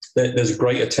a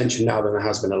greater tension now than there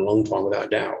has been in a long time, without a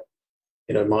doubt.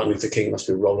 Martin Luther King must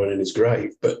be rolling in his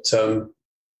grave, but it's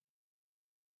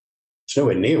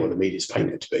nowhere near what the media's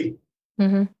painted it to be.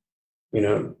 Mm-hmm.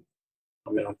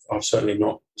 I've certainly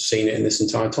not seen it in this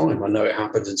entire time. I know it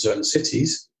happens in certain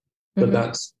cities, but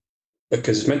that's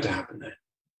because it's meant to happen there.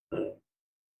 There's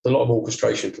a lot of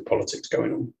orchestration for politics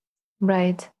going on.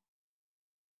 Right.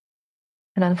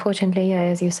 And unfortunately,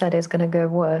 as you said, it's going to go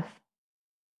worse.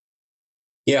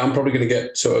 Yeah, I'm probably going to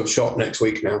get sort of shot next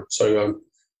week now. So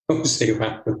we'll see what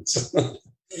happens.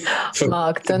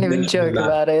 Mark, don't even joke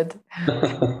about it.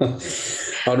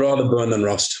 I'd rather burn than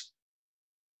rust.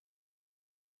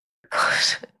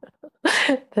 Gosh.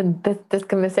 Then this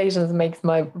conversation makes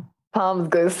my palms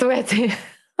go sweaty.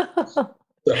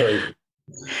 Sorry.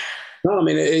 No,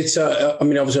 it's.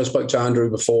 Obviously, I spoke to Andrew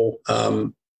before,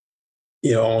 on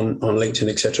LinkedIn,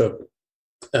 etc.,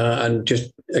 and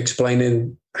just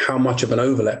explaining how much of an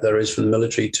overlap there is from the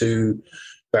military to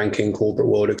banking, corporate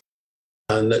world,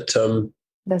 and that.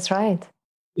 That's right.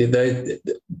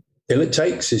 All it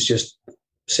takes is just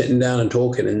sitting down and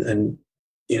talking, and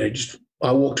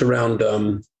I walked around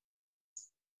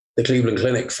the Cleveland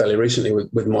Clinic fairly recently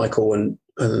with Michael and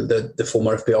the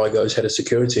former FBI guy, head of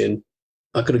security, and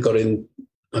I could have got into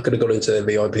the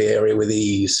VIP area with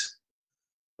ease.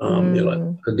 I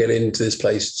could get into this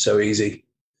place so easy.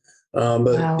 But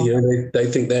wow. They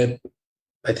think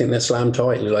they're slam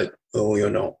tight, and you're like, oh, you're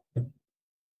not.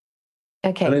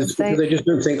 Okay, and they just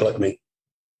don't think like me.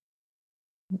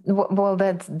 Well,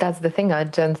 that's the thing. I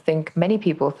don't think many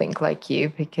people think like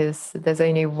you, because there's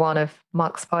only one of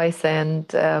Mark Spicer and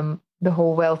the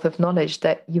whole wealth of knowledge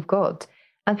that you've got.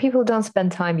 And people don't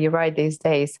spend time, you're right, these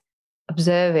days,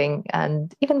 observing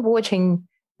and even watching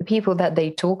the people that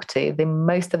they talk to. They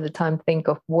most of the time think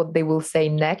of what they will say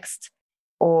next,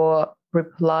 or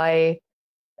reply,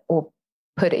 or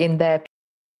put in their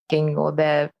thinking or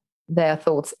their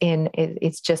thoughts in.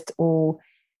 It's just all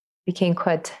became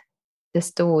quite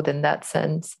distorted in that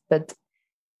sense. But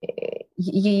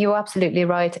you're absolutely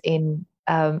right in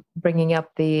bringing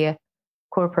up the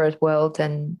corporate world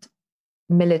and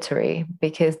military,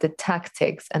 because the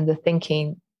tactics and the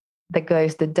thinking that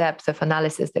goes, the depth of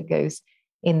analysis that goes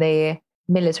in the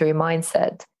military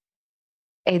mindset,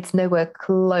 it's nowhere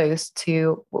close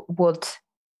to what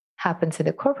happens in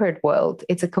the corporate world.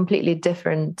 It's a completely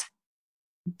different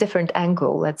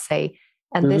angle, let's say.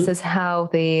 And this is how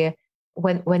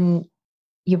when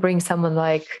you bring someone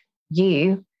like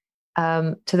you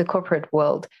to the corporate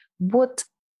world, what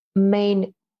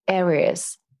main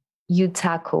areas you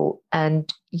tackle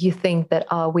and you think that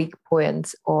are weak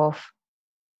points of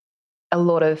a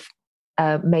lot of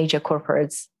major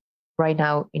corporates right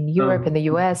now in Europe, in the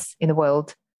US, in the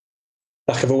world?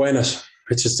 Lack of awareness.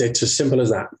 It's as simple as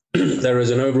that. There is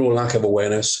an overall lack of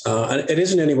awareness, and it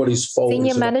isn't anybody's fault.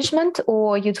 Senior management,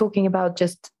 or are you talking about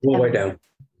just all the way down?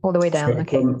 All the way down.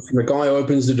 Okay. From the guy who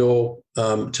opens the door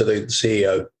to the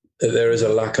CEO, There is a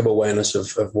lack of awareness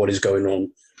of what is going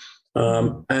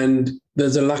on. And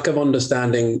there's a lack of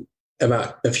understanding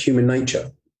of human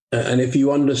nature. And if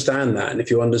you understand that, and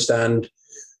if you understand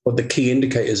what the key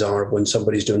indicators are of when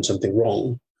somebody's doing something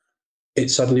wrong, it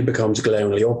suddenly becomes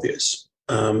glaringly obvious.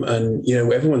 And, you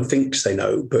know, everyone thinks they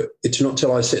know, but it's not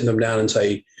till I sit them down and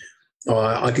say, oh,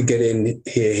 I could get in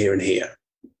here, here, and here.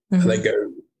 Mm-hmm. And they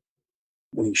go,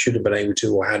 well, you should have been able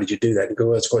to, or how did you do that? And go,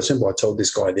 well, it's quite simple. I told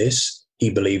this guy this. He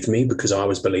believed me because I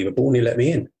was believable, and he let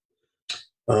me in.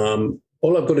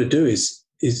 All I've got to do is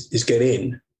get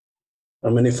in. I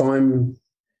mean, if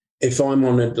I'm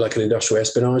on like an industrial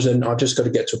espionage, then I've just got to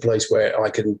get to a place where I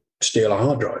can steal a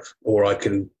hard drive, or I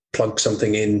can plug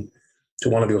something in to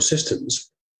one of your systems.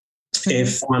 Mm-hmm.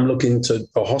 If I'm looking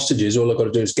for hostages, all I've got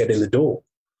to do is get in the door.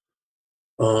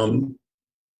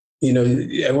 You know,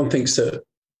 everyone thinks that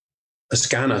a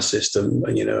scanner system,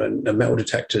 you know, and metal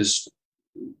detectors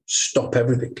stop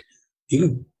everything. You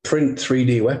can print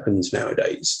 3D weapons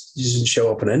nowadays. It doesn't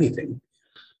show up on anything.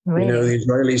 Really? You know, the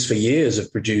Israelis for years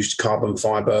have produced carbon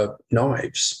fiber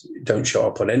knives. Don't show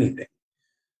up on anything.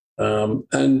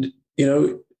 And, you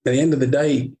know, at the end of the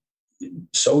day,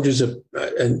 soldiers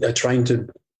are trained to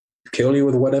kill you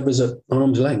with whatever's at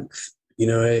arm's length. You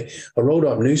know, a rolled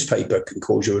up newspaper can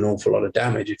cause you an awful lot of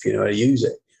damage if you know how to use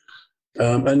it.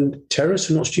 And terrorists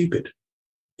are not stupid.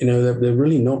 You know, they're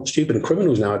really not stupid. And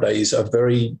criminals nowadays are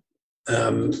very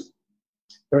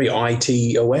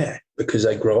IT aware because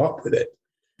they grow up with it.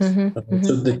 Mm-hmm.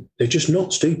 So they're just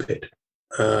not stupid.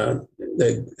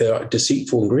 They're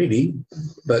deceitful and greedy,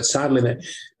 but sadly they're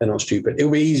not stupid. It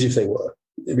would be easy if they were.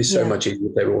 It'd be so much easier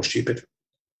if they were all stupid.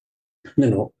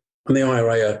 They're not. And the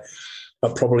IRA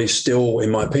are probably still,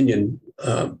 in my opinion,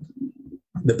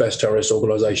 the best terrorist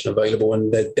organization available,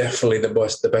 and they're definitely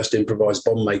the best improvised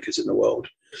bomb makers in the world.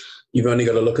 You've only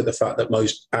got to look at the fact that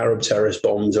most Arab terrorist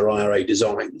bombs are IRA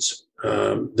designs,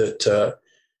 that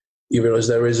you realize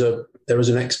there is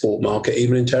an export market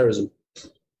even in terrorism.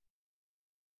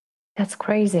 That's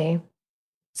crazy.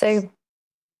 So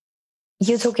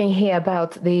you're talking here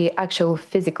about the actual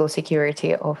physical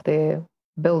security of the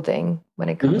building when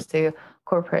it comes to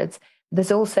corporates.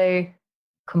 There's also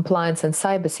compliance and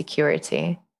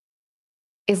cybersecurity.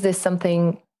 Is this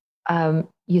something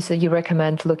you said you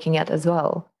recommend looking at as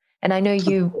well? And I know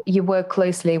you work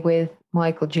closely with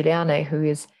Michael Giuliano, who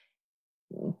is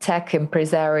tech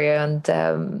impresario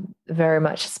and very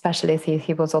much specialist.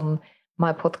 He was on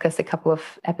my podcast a couple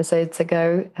of episodes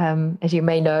ago, as you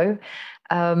may know,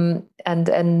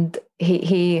 and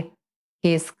he's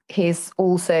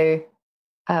also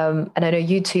and I know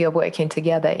you two are working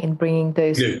together in bringing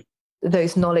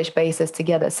those knowledge bases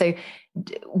together. So,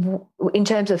 in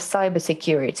terms of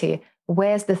cybersecurity,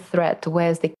 where's the threat?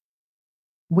 Where's the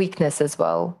weakness as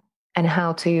well, and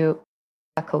how to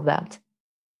tackle that?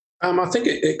 I think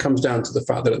it comes down to the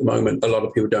fact that at the moment, a lot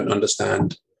of people don't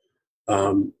understand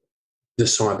the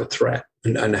cyber threat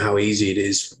and how easy it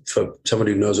is for someone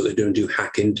who knows what they're doing to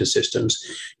hack into systems.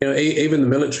 You know, even the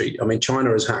military. I mean,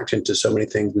 China has hacked into so many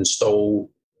things and stole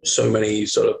so many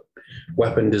sort of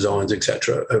weapon designs,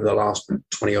 etc., over the last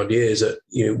 20 odd years that,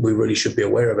 you know, we really should be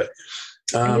aware of it.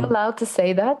 Are you allowed to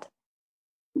say that?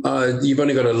 You've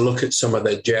only got to look at some of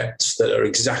their jets that are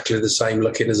exactly the same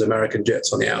looking as American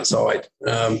jets on the outside.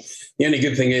 The only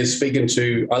good thing is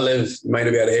I live, may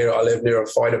not be able to hear it, I live near a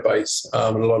fighter base,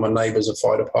 and a lot of my neighbours are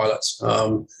fighter pilots.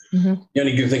 The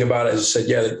only good thing about it is I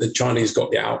said, the Chinese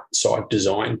got the outside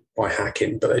design by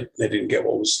hacking, but they didn't get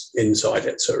what was inside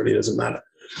it, so it really doesn't matter.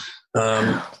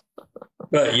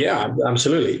 But yeah,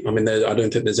 absolutely. I mean, I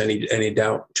don't think there's any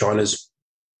doubt China's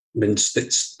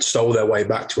stole their way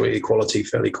back to equality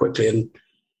fairly quickly, and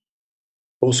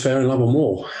all's fair in love and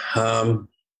war.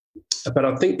 But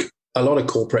I think a lot of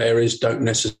corporate areas don't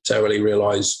necessarily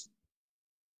realise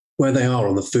where they are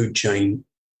on the food chain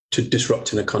to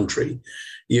disrupting a country.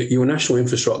 Your national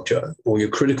infrastructure, or your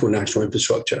critical national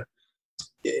infrastructure,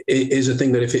 is a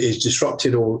thing that if it is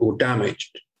disrupted or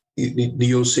damaged,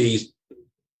 you'll see,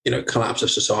 you know, collapse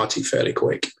of society fairly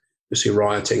quick. You'll see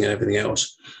rioting and everything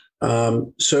else.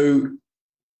 So,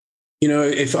 you know,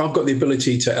 if I've got the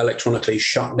ability to electronically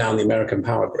shut down the American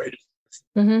power grid,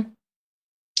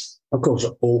 I've caused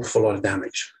an awful lot of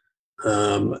damage.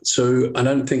 So I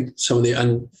don't think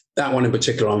and that one in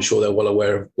particular, I'm sure they're well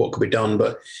aware of what could be done.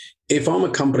 But if I'm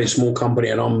a small company,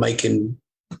 and I'm making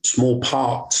small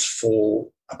parts for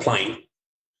a plane,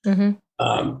 I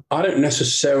don't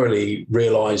necessarily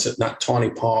realize that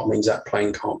tiny part means that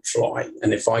plane can't fly.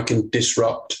 And if I can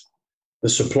disrupt the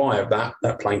supply of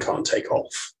that plane can't take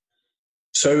off.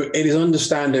 So it is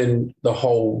understanding the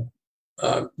whole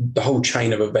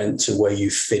chain of events and where you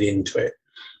fit into it.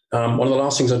 One of the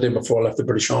last things I did before I left the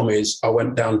British Army is I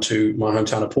went down to my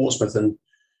hometown of Portsmouth, and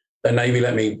the Navy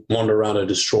let me wander around a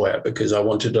destroyer because I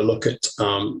wanted to look at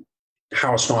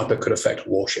how a sniper could affect a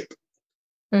warship.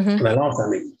 Mm-hmm. And they laughed at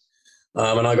me.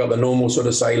 And I got the normal sort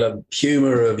of sailor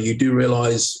humor of, you do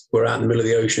realize we're out in the middle of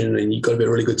the ocean and you've got to be a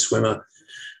really good swimmer.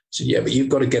 So yeah, but you've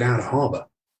got to get out of harbour.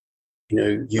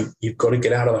 You've got to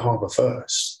get out of the harbour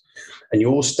first. And you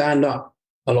all stand up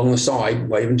along the side,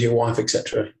 waving to your wife,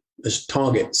 etc., as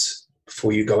targets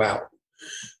before you go out.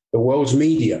 The world's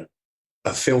media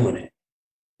are filming it.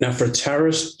 Now, for a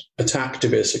terrorist attack to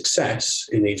be a success,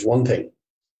 it needs one thing: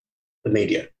 the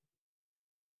media.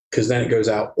 Because then it goes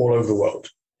out all over the world.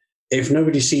 If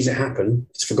nobody sees it happen,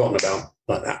 it's forgotten about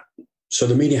like that. So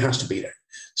the media has to be there.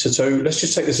 So let's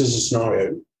just take this as a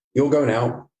scenario. You're going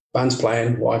out, band's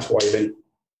playing, wife's waving,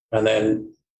 and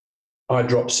then I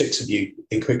drop 6 of you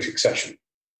in quick succession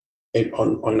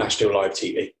on national live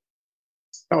TV.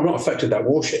 Now, I've not affected that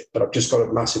warship, but I've just got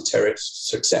a massive terrorist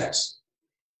success.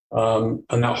 And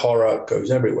that horror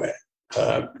goes everywhere.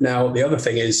 Now, the other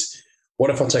thing is, what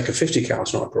if I take a 50 cal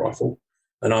sniper rifle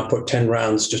and I put 10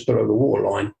 rounds just below the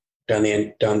waterline down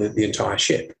the entire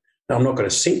ship? Now, I'm not going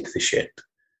to sink the ship,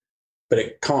 but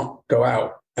it can't go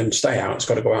out and stay out. It's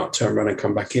got to go out, turn around and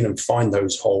come back in and find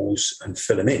those holes and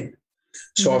fill them in.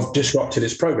 So I've disrupted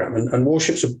its program. And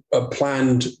warships are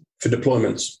planned for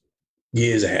deployments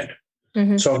years ahead.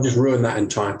 Mm-hmm. So I've just ruined that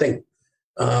entire thing.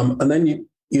 And then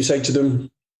you say to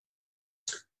them,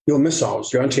 your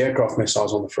missiles, your anti-aircraft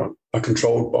missiles on the front are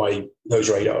controlled by those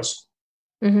radars.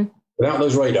 Mm-hmm. Without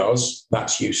those radars,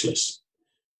 that's useless.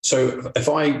 So if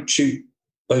I shoot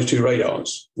those 2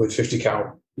 radars with 50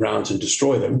 cal rounds and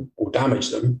destroy them or damage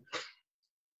them,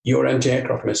 your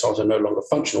anti-aircraft missiles are no longer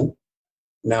functional.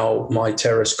 Now my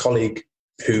terrorist colleague,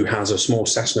 who has a small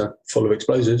Cessna full of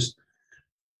explosives,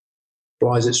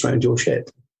 flies it straight into your ship.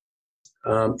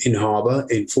 In harbour,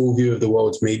 in full view of the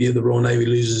world's media, the Royal Navy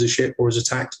loses a ship or is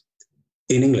attacked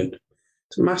in England.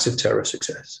 It's a massive terror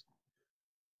success.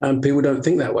 And people don't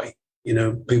think that way.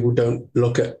 People don't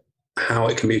look at how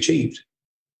it can be achieved.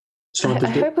 I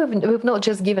hope we've not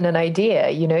just given an idea,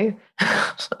 You've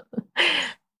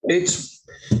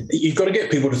got to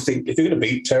get people to think. If you're going to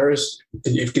beat terrorists,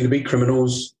 if you're going to beat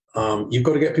criminals, you've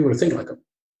got to get people to think like them.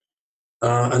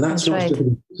 And that's not right.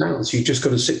 Sounds. You've just got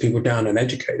to sit people down and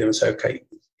educate them and say, okay,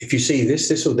 if you see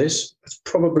this, or this, that's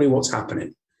probably what's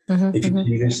happening. Mm-hmm, if you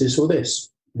see this, or this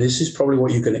is probably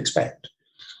what you can expect.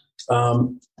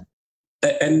 And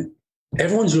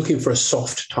everyone's looking for a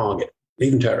soft target,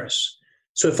 even terrorists.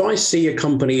 So if I see a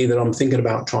company that I'm thinking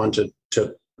about trying to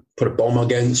put a bomb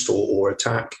against or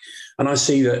attack, and I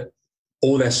see that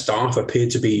all their staff appear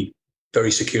to be very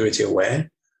security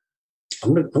aware,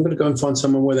 I'm going to go and find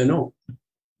someone where they're not.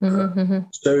 Mm-hmm.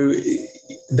 So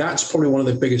that's probably one of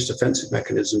the biggest defensive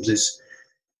mechanisms is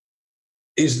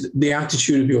the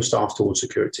attitude of your staff towards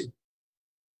security.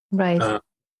 Right.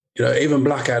 Even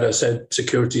Blackadder said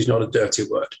security is not a dirty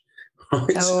word.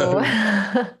 Right? Oh.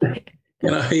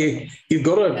 So, you've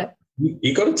got to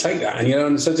take that, and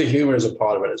and the sense of humor is a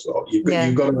part of it as well.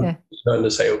 You've got to learn to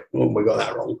say, "Oh, we got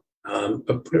that wrong,"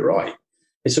 but put it right.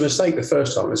 It's a mistake the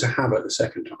first time; it's a habit the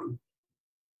second time.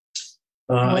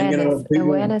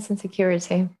 Awareness and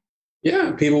security.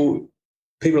 Yeah, people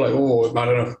are like, "Oh, I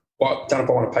don't know if I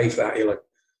want to pay for that." You're like,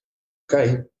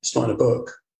 "Okay, it's not in a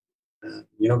book.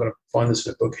 You're not going to find this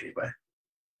in a book anywhere."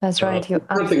 That's right. The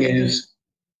sad thing is.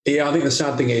 Yeah, I think the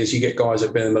sad thing is you get guys that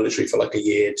have been in the military for like a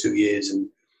year, 2 years, and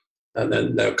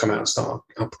then they'll come out and start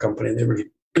up a company, and they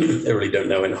really don't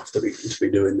know enough to be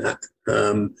doing that.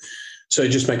 So it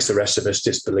just makes the rest of us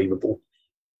disbelievable.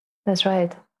 That's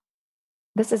right.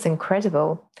 This is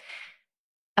incredible.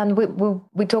 And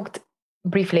we talked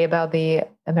briefly about the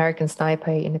American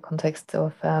Sniper in the context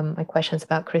of my questions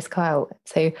about Chris Kyle.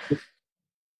 So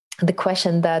the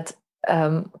question that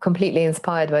completely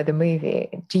inspired by the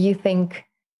movie, do you think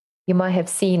you might have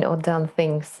seen or done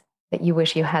things that you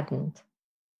wish you hadn't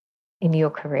in your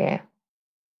career?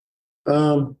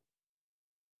 I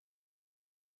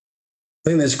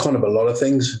think there's kind of a lot of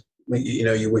things,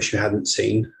 you wish you hadn't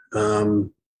seen.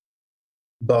 But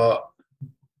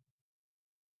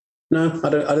no, I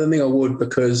don't think I would,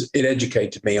 because it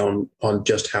educated me on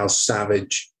just how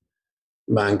savage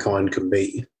mankind can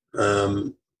be.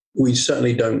 We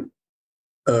certainly don't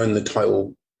earn the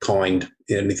title kind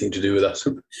in anything to do with us.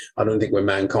 I don't think we're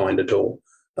mankind at all.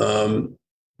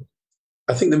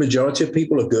 I think the majority of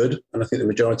people are good, and I think the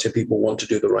majority of people want to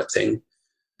do the right thing.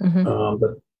 Mm-hmm.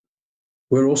 But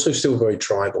we're also still very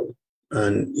tribal,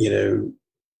 and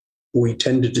we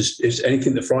tend to just, if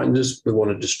anything that frightens us, we want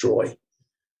to destroy.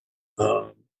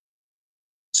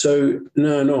 So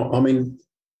no. I mean,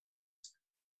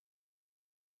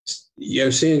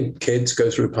 seeing kids go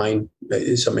through pain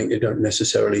is something they don't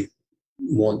necessarily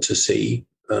want to see,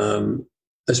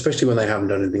 especially when they haven't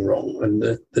done anything wrong.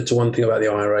 And that's one thing about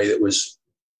the IRA that was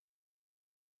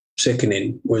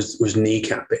sickening was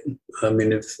kneecapping. I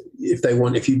mean,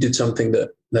 if you did something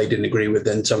that they didn't agree with,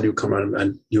 then somebody would come around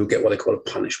and you'll get what they call a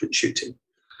punishment shooting.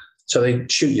 So they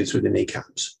shoot you through the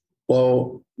kneecaps.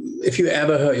 Well, if you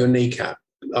ever hurt your kneecap,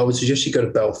 I would suggest you go to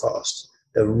Belfast.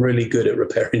 They're really good at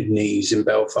repairing knees in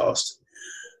Belfast.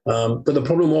 But the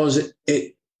problem was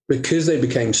because they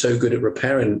became so good at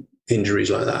repairing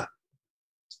injuries like that,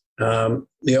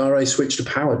 the IRA switched to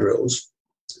power drills,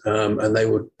 and they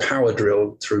would power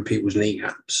drill through people's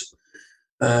kneecaps.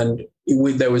 And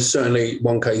there was certainly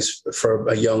one case for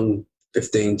a young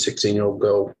 15, 16-year-old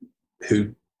girl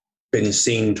who'd been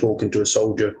seen talking to a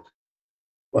soldier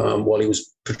while he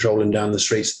was patrolling down the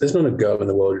streets. There's not a girl in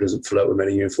the world who doesn't flirt with men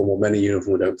in uniform, or men in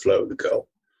uniform who don't flirt with a girl.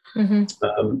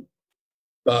 Mm-hmm.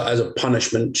 But as a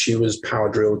punishment, she was power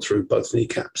drilled through both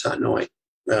kneecaps that night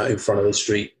in front of the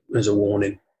street as a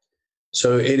warning.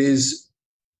 So it's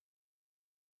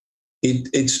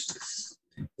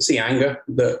the anger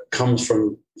that comes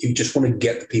from, you just want to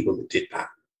get the people that did that.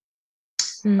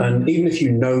 Mm-hmm. And even if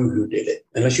you know who did it,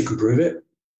 unless you can prove it,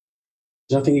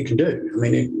 there's nothing you can do. I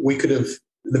mean, we could have,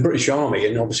 the British Army,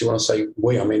 and obviously when I say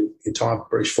we, I mean entire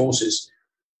British forces,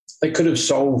 they could have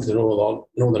solved the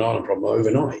Northern Ireland problem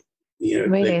overnight.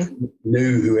 Really? They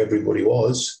knew who everybody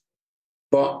was.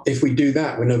 But if we do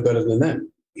that, we're no better than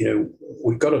them.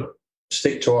 We've got to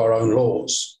stick to our own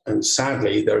laws. And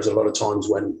sadly, there's a lot of times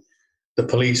when the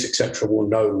police, etc., will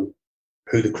know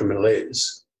who the criminal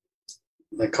is.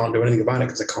 They can't do anything about it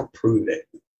because they can't prove it.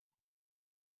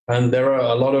 And there are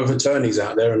a lot of attorneys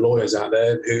out there and lawyers out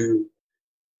there who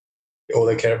all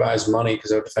they care about is money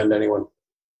because they'll defend anyone.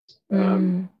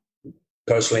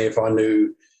 Personally, if I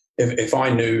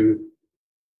knew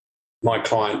my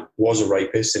client was a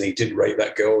rapist and he did rape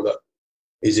that girl that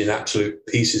is in absolute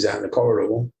pieces out in the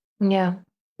corridor,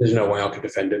 there's no way I could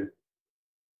defend him.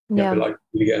 Yeah, like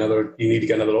you need to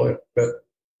get another lawyer, but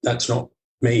that's not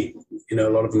me. A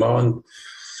lot of them are. And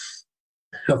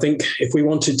I think if we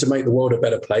wanted to make the world a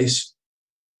better place,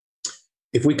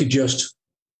 if we could just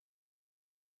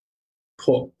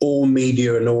put all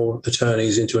media and all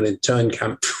attorneys into an intern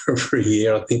camp for a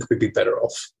year, I think we'd be better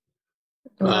off.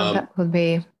 Well, that would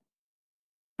be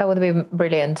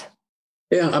brilliant.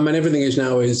 Yeah, I mean, everything is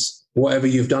now is whatever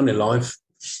you've done in life.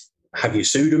 Have you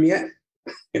sued them yet?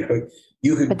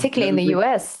 You could, particularly in the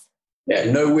US.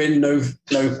 Yeah, no win, no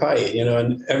pay.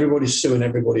 And everybody's suing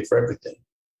everybody for everything.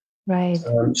 Right.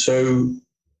 So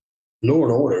law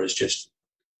and order is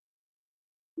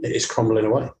it's crumbling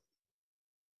away.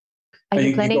 Are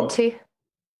you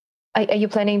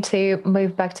planning to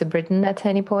move back to Britain at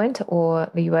any point, or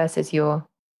the US is your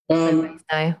place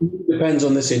now? Depends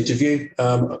on this interview.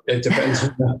 It depends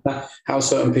on how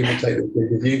certain people take the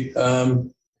interview.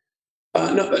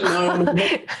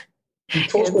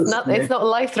 It's not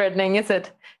life-threatening, is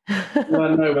it?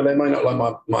 No, but they might not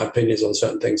like my opinions on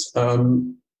certain things.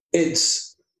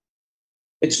 It's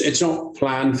not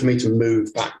planned for me to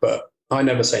move back, but I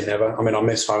never say never. I mean, I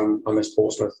miss home. I miss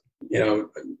Portsmouth.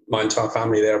 My entire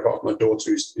family there, apart from my daughter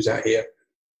who's out here.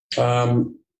 But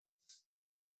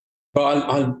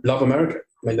I love America.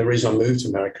 I mean, the reason I moved to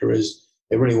America is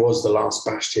it really was the last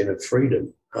bastion of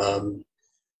freedom. And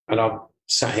I've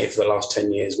sat here for the last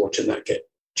 10 years watching that get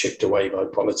chipped away by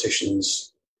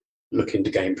politicians looking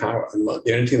to gain power. And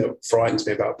the only thing that frightens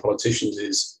me about politicians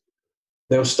is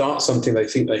they'll start something they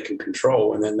think they can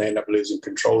control, and then they end up losing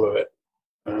control of it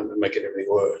and making everything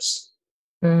worse.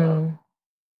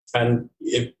 And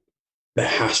there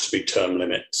has to be term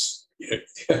limits.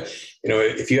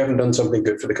 If you haven't done something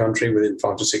good for the country within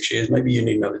 5 to 6 years, maybe you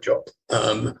need another job.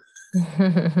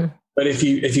 But if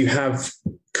you have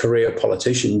career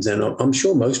politicians, and I'm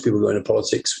sure most people go into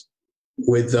politics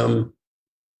with a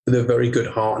very good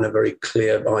heart and a very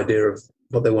clear idea of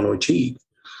what they want to achieve.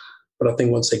 But I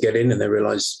think once they get in and they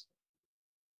realize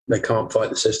they can't fight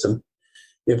the system,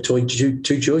 you have two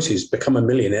choices: become a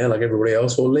millionaire like everybody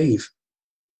else, or leave.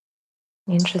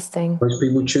 Interesting. Most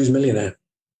people choose millionaire.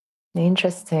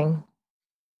 Interesting.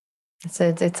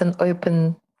 So it's an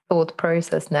open thought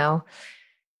process now.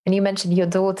 And you mentioned your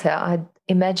daughter. I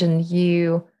imagine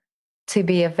you to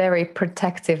be a very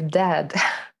protective dad.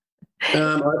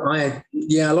 A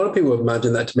lot of people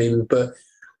imagine that to me, but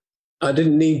I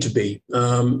didn't need to be.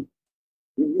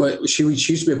 She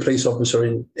used to be a police officer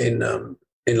in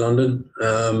London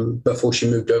before she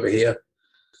moved over here.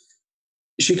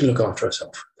 She can look after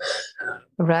herself.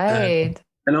 Right.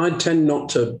 And I tend not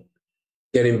to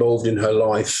get involved in her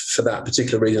life for that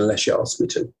particular reason unless she asks me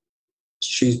to.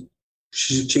 She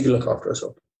can look after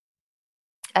herself.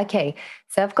 Okay,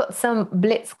 so I've got some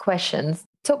blitz questions.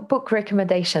 Top book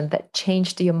recommendation that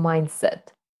changed your mindset?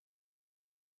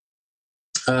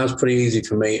 That's pretty easy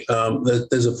for me.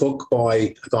 There's a book by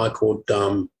a guy called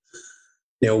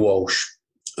Neil Walsh,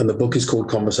 and the book is called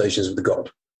Conversations with God.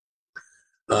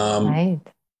 Right.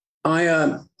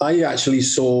 I actually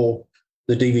saw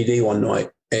the DVD one night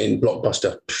in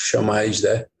Blockbuster. Show my age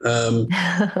there.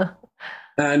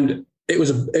 And it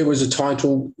was a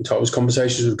title. The title was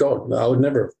Conversations with God. I would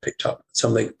never have picked up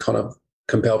something. Kind of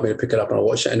compelled me to pick it up, and I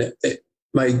watched it, and it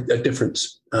made a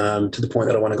difference to the point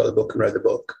that I went and got the book and read the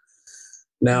book.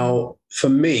 Now, for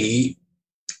me,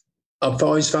 I've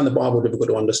always found the Bible difficult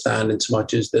to understand in so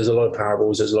much as there's a lot of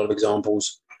parables, there's a lot of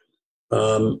examples.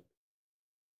 And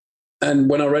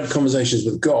when I read Conversations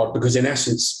with God, because in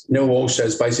essence, Neil Walsh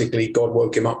says basically God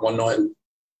woke him up one night and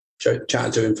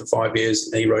chatted to him for 5 years,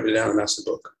 and he wrote it down, and that's the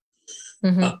book.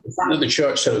 Mm-hmm. The fact that the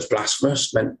church said it was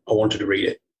blasphemous meant I wanted to read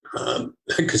it,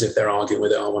 because if they're arguing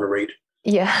with it, I want to read.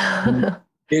 Yeah.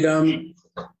 It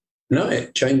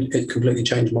completely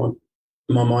changed my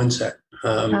mindset.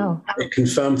 It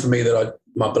confirmed for me that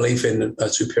my belief in a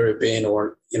superior being,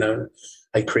 or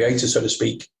a creator, so to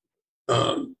speak,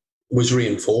 was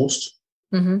reinforced.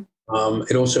 Mm-hmm.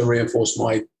 It also reinforced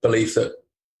my belief that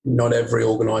not every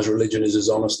organized religion is as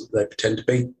honest as they pretend to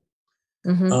be.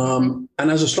 Mm-hmm.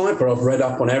 And as a sniper, I've read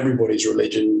up on everybody's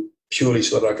religion purely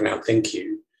so that I can outthink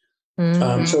you.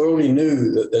 Mm-hmm. So I already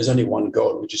knew that there's only one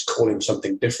God. We just call him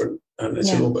something different. And it's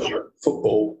a little bit like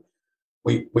football.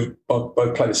 We both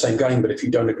play the same game, but if you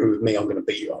don't agree with me, I'm going to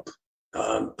beat you up.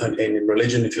 And in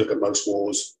religion, if you look at most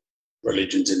wars,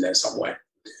 religion's in there somewhere.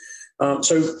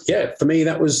 For me,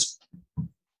 that was,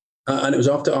 and it was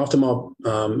after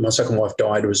my second wife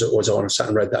died, was I sat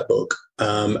and read that book,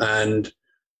 and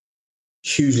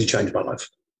hugely changed my life.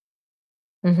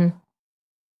 Mm-hmm.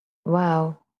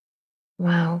 Wow.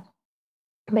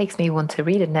 Makes me want to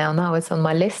read it now. Now it's on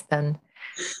my list then.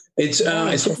 It's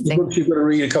the book you've got to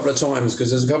read a couple of times, because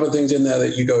there's a couple of things in there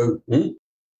that you go,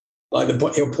 like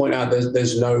he'll point out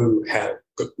there's no hell.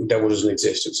 The devil doesn't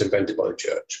exist. It's invented by the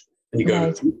church. And you go,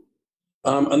 right.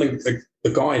 And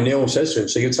the guy, Neil, says to him,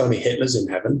 so you're telling me Hitler's in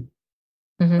heaven?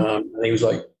 Mm-hmm. And he was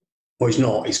like, well, he's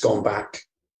not. He's gone back.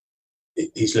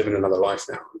 He's living another life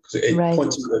now. Because it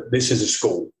points to that this is a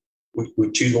school.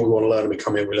 We choose what we want to learn, and we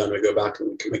come in, we learn, we go back,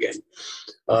 and we come again.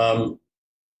 And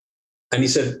he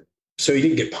said, so he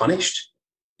didn't get punished?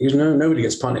 He goes, no, nobody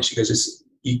gets punished. He goes,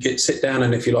 you get sit down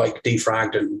and, if you like,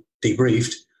 defragged and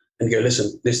debriefed, and you go,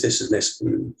 listen, this, and this,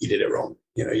 and you did it wrong.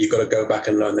 You've got to go back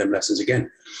and learn them lessons again.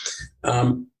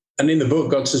 And in the book,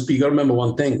 God says, but you got to remember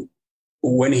one thing.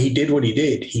 When he did what he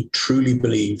did, he truly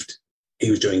believed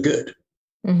he was doing good,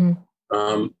 even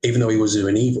though he was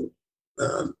doing evil.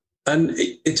 And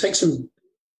it takes some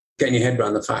getting your head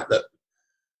around the fact that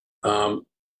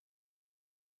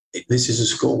this is a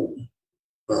school.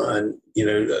 And,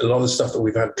 a lot of the stuff that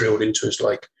we've had drilled into us,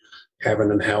 like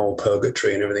heaven and hell,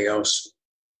 purgatory and everything else,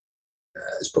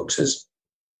 as book says,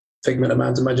 figment of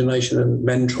man's imagination and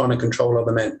men trying to control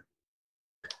other men.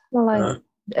 Well,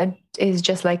 it is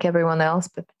just like everyone else,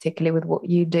 but particularly with what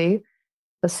you do.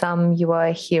 For some, you are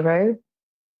a hero.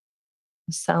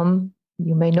 For some,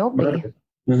 you may not be.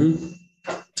 Mm-hmm.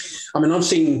 I mean, I've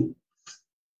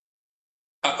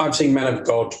seen men of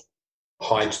God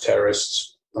hide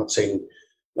terrorists. I've seen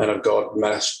men of God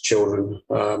molest children.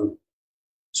 I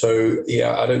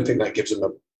don't think that gives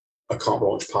them a carte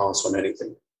blanche pass on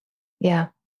anything. Yeah.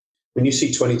 When you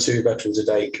see 22 veterans a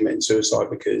day committing suicide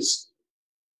because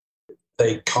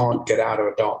they can't get out of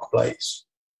a dark place,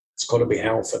 it's got to be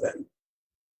hell for them.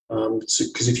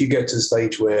 Because if you get to the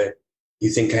stage where you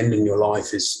think ending your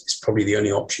life is probably the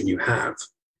only option you have,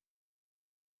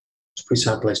 it's a pretty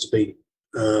sad place to be.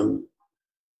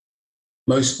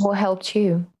 What helped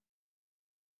you?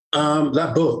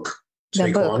 That book, to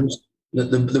be quite honest.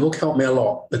 The book helped me a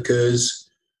lot because,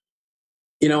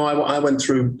 I went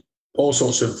through all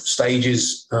sorts of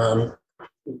stages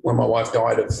when my wife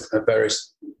died of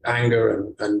various anger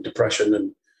and depression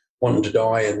and wanting to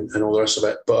die and all the rest of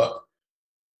it. But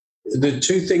the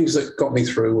two things that got me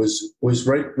through was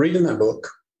reading that book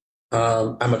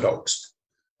and my dogs.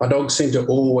 My dogs seemed to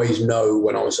always know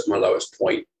when I was at my lowest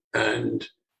point, and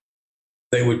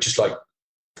they would just like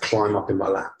climb up in my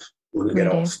lap, wouldn't get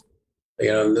off.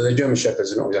 The German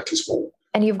Shepherds are not exactly small.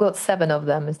 And you've got 7 of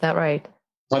them, is that right?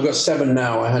 I've got 7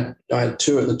 now. I had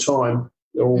 2 at the time.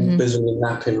 They're all busily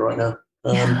napping right now,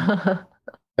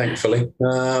 thankfully.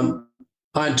 I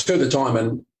had 2 at the time,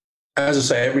 and as I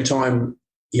say, every time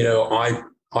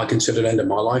I considered the end of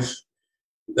my life.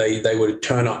 They would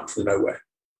turn up from nowhere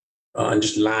and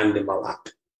just land in my lap.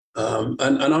 And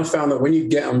I found that when you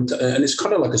get on, and it's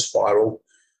kind of like a spiral,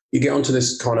 you get onto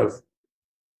this kind of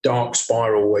dark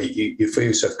spiral where you feel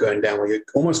yourself going down, where you're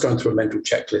almost going through a mental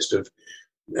checklist of,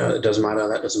 it doesn't matter,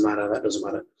 that doesn't matter, that doesn't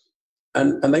matter.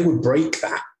 And they would break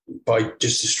that by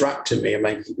just distracting me and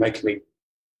making me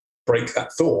break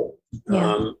that thought.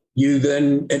 Yeah.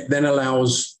 It then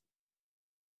allows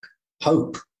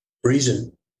hope,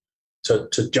 reason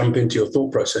to jump into your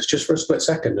thought process just for a split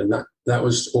second. And that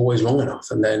was always long enough.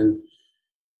 And then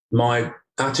my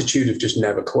attitude of just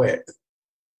never quit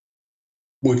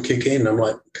would kick in. I'm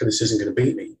like, okay, this isn't going to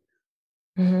beat me.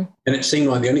 Mm-hmm. And it seemed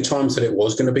like the only times that it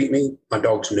was going to beat me, my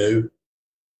dogs knew.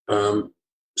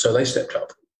 So they stepped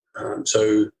up. Anyone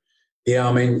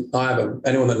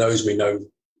that knows me know,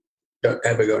 don't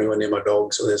ever go anywhere near my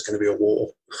dogs or there's going to be a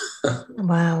war.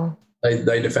 Wow.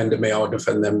 They defended me. I'll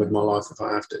defend them with my life if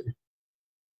I have to.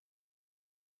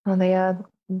 Well, they are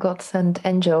God-sent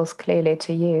angels, clearly,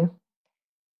 to you.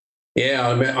 Yeah,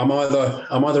 I'm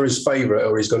either his favourite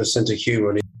or he's got a sense of humour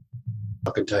and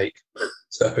I can take.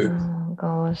 So Oh,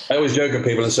 gosh. I always joke at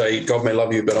people and say, God may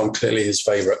love you, but I'm clearly his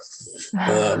favourite.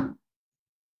 I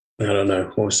don't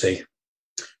know. We'll see.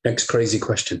 Next crazy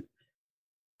question.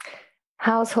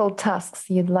 Household tasks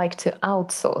you'd like to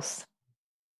outsource.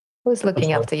 Who's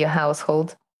looking after your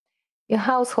household? Your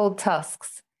household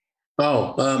tasks.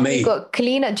 Oh, me. You got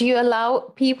cleaner. Do you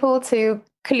allow people to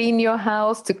clean your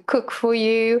house, to cook for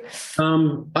you?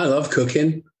 I love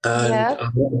cooking, and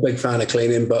I'm not a big fan of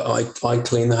cleaning, but I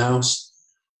clean the house.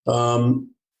 I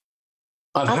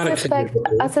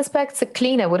suspect the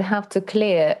cleaner would have to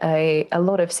clear a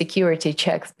lot of security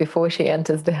checks before she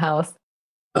enters the house.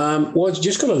 Well, you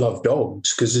just got to love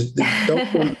dogs, because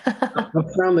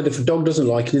I've found that if a dog doesn't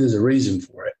like you, there's a reason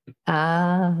for it.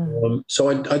 So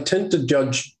I tend to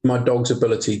judge my dog's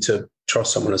ability to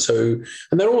trust someone. And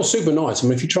they're all super nice. I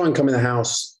mean, if you try and come in the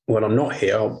house when I'm not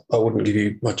here, I wouldn't give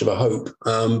you much of a hope.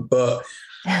 But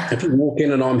if you walk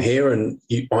in and I'm here and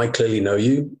I clearly know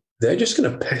you, they're just going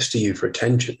to pester you for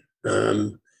attention.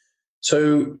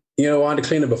 So, I had a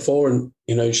cleaner before and,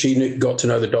 she got to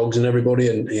know the dogs and everybody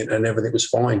and everything was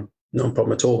fine. No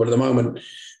problem at all. But at the moment,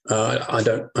 I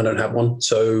don't have one.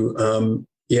 So,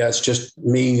 it's just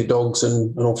me, the dogs,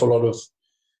 and an awful lot of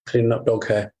cleaning up dog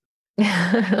hair.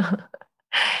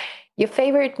 Your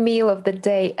favorite meal of the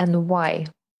day and why?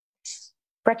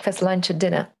 Breakfast, lunch, or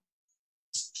dinner?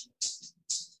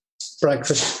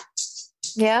 Breakfast.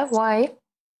 Yeah, why?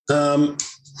 Habit,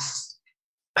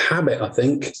 I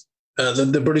think.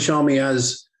 The British Army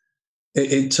has,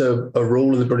 it's a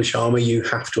rule in the British Army, you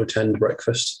have to attend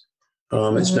breakfast.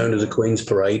 It's known as a Queen's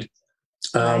Parade.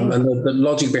 And the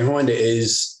logic behind it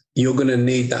is you're going to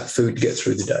need that food to get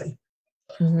through the day.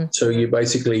 Mm-hmm. So you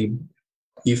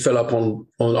fill up on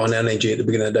energy at the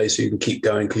beginning of the day so you can keep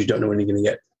going because you don't know when you're going to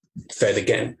get fed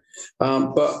again.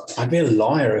 But I'd be a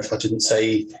liar if I didn't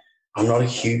say I'm not a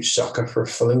huge sucker for a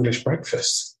full English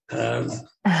breakfast. You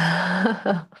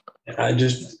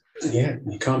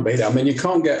can't beat it. I mean, you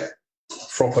can't get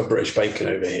proper British bacon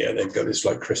over here. They've got this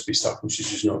like crispy stuff, which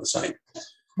is just not the same.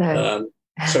 No.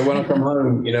 So when I come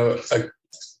home,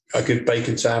 a good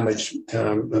bacon sandwich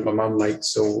that my mum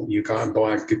makes, or you can't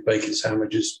buy a good bacon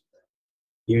sandwich, is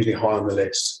usually high on the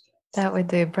list. That would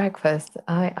do breakfast.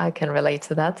 I can relate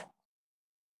to that.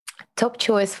 Top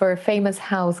choice for a famous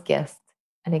house guest,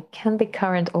 and it can be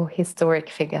current or historic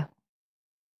figure.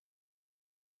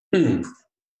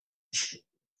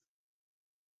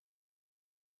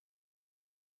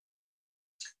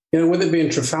 With it being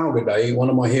Trafalgar Day, one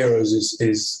of my heroes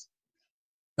is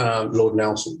Lord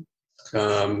Nelson.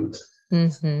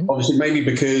 Obviously, maybe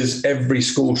because every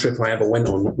school trip I ever went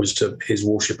on was to his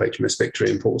warship HMS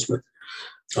Victory in Portsmouth.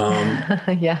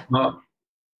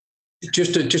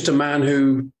 Just a man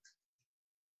who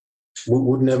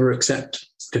would never accept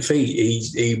defeat.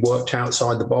 He worked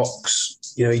outside the box.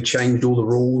 He changed all the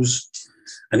rules,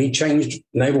 and he changed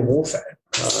naval warfare.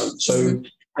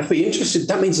 I'd be interested.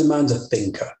 That means the man's a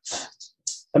thinker.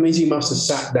 That means he must have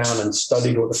sat down and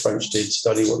studied what the French did,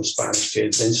 studied what the Spanish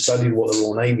did, then studied what the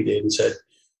Royal Navy did, and said,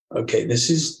 "Okay, this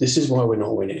is why we're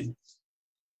not winning."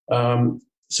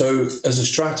 So, as a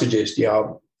strategist,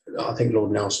 I think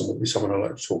Lord Nelson would be someone I'd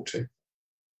like to talk to.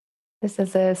 This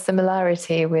is a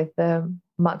similarity with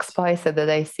Mark Spicer that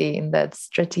I see in that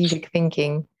strategic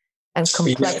thinking and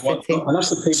complexity. And that's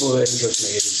the people that interest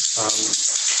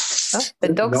me.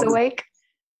 The dog's awake.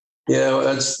 Yeah,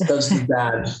 that's the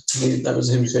dad. That was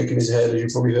him shaking his head, as you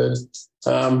probably heard.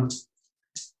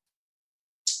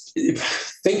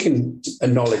 thinking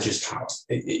and knowledge is power.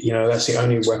 That's the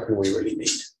only weapon we really need.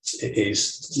 It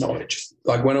is knowledge.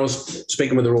 Like when I was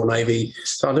speaking with the Royal Navy,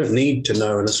 so I don't need to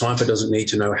know, and the sniper doesn't need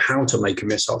to know how to make a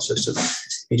missile system.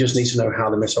 He just needs to know how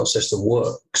the missile system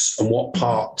works and what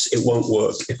parts it won't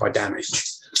work if I damage.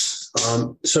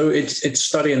 So it's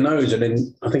studying those. And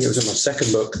then I think it was in my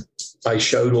second book, I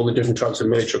showed all the different types of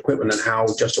military equipment and how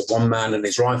just a one man and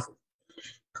his rifle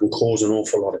can cause an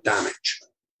awful lot of damage.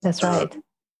 That's right.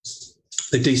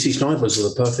 The DC snipers are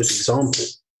the perfect example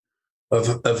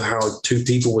of how two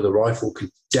people with a rifle could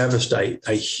devastate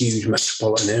a huge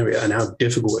metropolitan area and how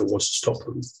difficult it was to stop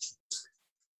them.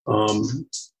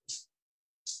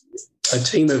 A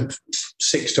team of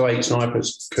 6 to 8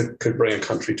 snipers could bring a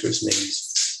country to its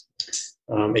knees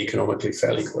economically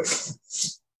fairly quick. So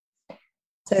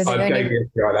I gave the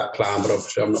FBI that plan, but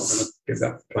obviously I'm not going to give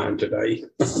that plan today.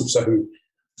 So,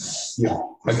 yeah,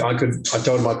 I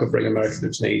told him I could bring America to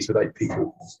its knees with 8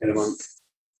 people in a month.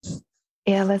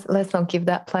 Yeah, let's not give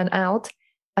that plan out.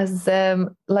 As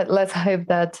let's hope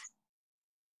that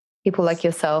people like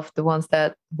yourself, the ones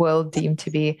that world deemed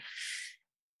to be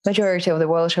majority of the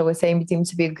world, shall we say, deemed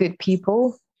to be good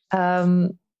people,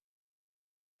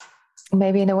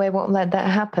 maybe in a way won't let that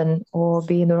happen, or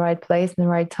be in the right place in the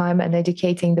right time and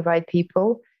educating the right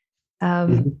people.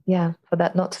 Yeah, for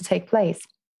that not to take place.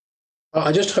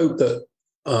 I just hope that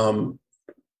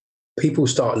people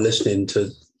start listening to,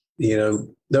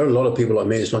 there are a lot of people like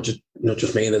me. It's not just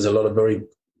me. There's a lot of very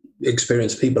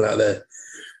experienced people out there.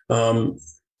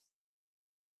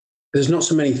 There's not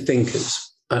so many thinkers.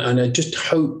 And I just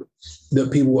hope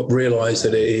that people realize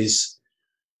that it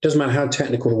doesn't matter how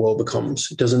technical the world becomes.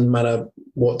 It doesn't matter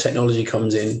what technology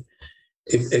comes in.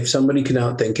 If somebody can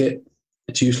outthink it,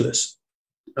 it's useless.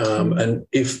 And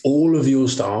if all of your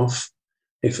staff,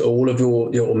 if all of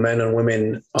your men and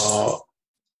women are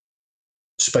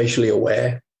spatially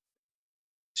aware,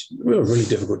 we're a really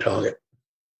difficult target.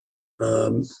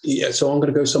 So I'm going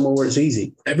to go somewhere where it's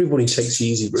easy. Everybody takes the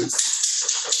easy route.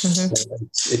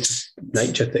 It's a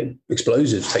nature thing.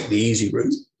 Explosives take the easy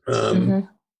route.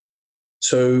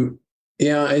 So,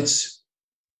 yeah,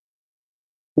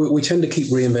 we tend to keep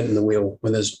reinventing the wheel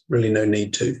when there's really no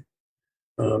need to.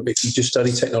 If you just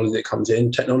study technology that comes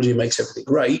in, technology makes everything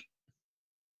great.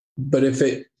 But if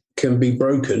it can be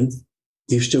broken,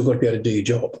 you've still got to be able to do your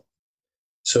job.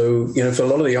 So, for a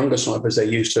lot of the younger snipers, they're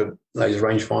used to laser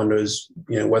rangefinders,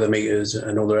 weather meters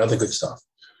and all their other good stuff.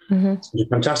 It's a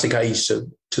fantastic aids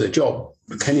to the job,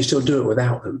 but can you still do it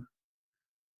without them?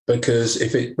 Because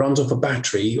if it runs off a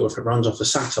battery or if it runs off a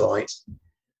satellite, it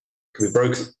can be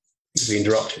broken, it can be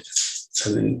interrupted.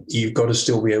 And then you've got to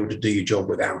still be able to do your job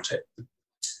without it.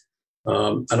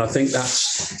 And I think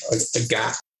that's a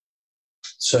gap.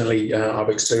 Certainly, I've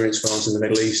experienced when I was in the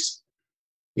Middle East.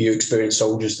 You experience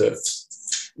soldiers that,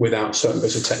 without certain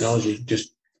bits of technology,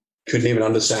 just couldn't even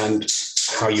understand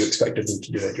how you expected them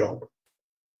to do their job.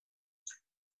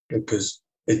 Because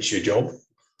it's your job.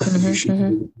 You should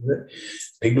do it.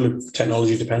 People are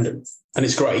technology dependent. And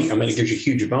it's great. I mean, it gives you a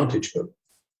huge advantage. But,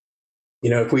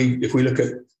 if we look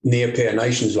at near-peer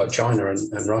nations like China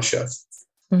and Russia,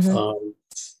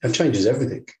 it changes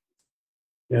everything.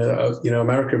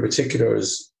 America in particular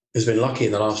has been lucky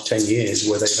in the last 10 years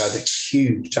where they've had a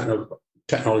huge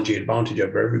technology advantage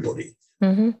over everybody.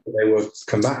 They were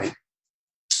combating.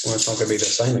 Well, it's not going to be the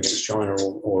same against China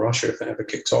or Russia if it ever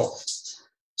kicks off.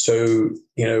 So,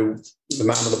 the man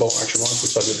with the bolt action rifle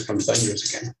suddenly becomes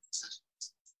dangerous again.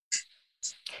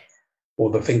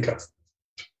 Or the thinker.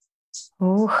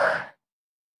 Oh.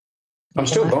 I'm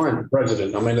still buying the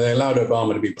president. I mean, they allowed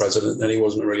Obama to be president and he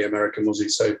wasn't really American, was he?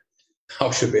 So how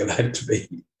should be allowed to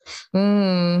be?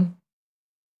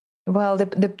 Well,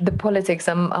 the politics,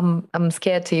 I'm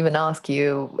scared to even ask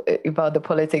you about the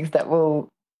politics that will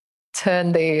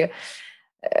turn the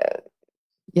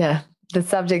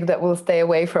subject that we'll stay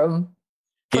away from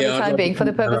for the time being, for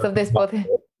the purpose of this podcast.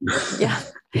 Yeah,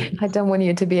 I don't want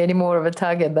you to be any more of a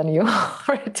target than you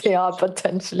already are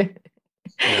potentially.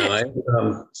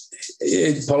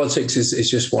 Politics is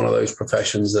just one of those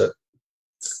professions that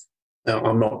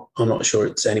I'm not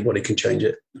sure anybody can change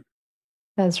it.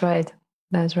 That's right.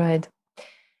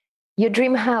 Your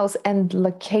dream house and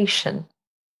location,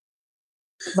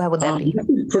 where would that be?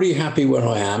 I'm pretty happy where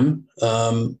I am.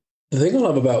 The thing I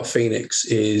love about Phoenix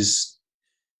is,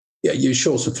 you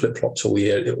shorts and flip-flops all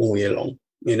year long.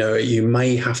 You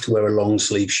may have to wear a long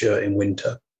sleeve shirt in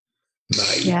winter.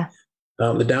 Yeah.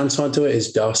 The downside to it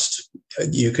is dust.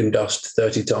 You can dust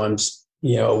 30 times,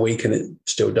 a week and it's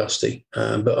still dusty.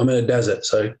 But I'm in a desert.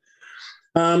 So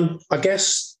I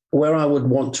guess where I would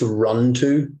want to run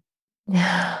to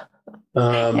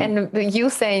And you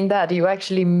saying that, you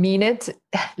actually mean it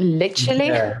literally?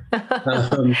 Yeah.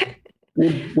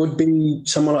 Would be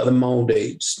somewhere like the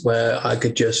Maldives, where I'd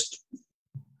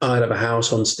have a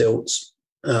house on stilts,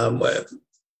 where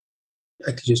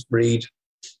I could just read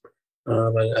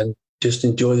and just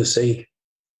enjoy the sea.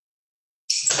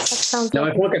 That sounds now,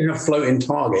 if I could have floating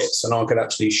targets and I could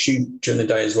actually shoot during the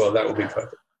day as well, that would be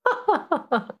perfect.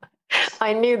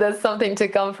 I knew there's something to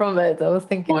come from it. I was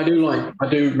thinking. I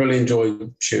do really enjoy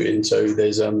shooting. So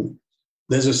there's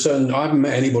a certain, I haven't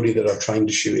met anybody that I've trained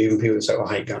to shoot, even people that say,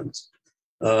 I hate guns,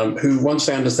 who once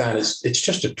they understand it's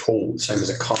just a tool, the same as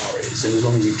a car is. And as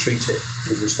long as you treat it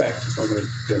with respect, it's not going to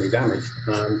do any damage.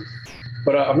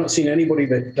 But I've not seen anybody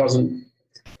that doesn't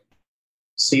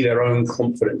see their own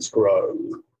confidence grow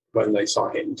when they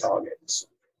start hitting targets.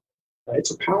 It's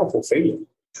a powerful feeling.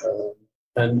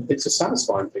 And it's a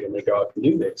satisfying feeling. They go, I can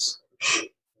do this.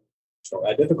 It's not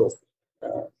that difficult.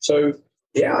 So,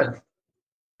 yeah,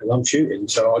 I love shooting.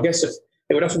 So I guess it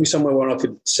would have to be somewhere where I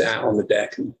could sit out on the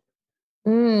deck and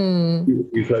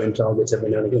do floating targets every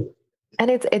now and again.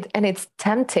 And it's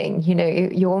tempting. You know,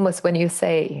 you almost, when you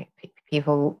say,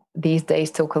 people these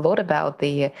days talk a lot about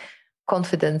the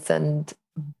confidence and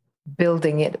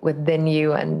building it within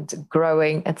you and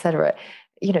growing, etc.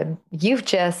 You know, you've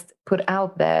just put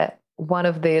out there one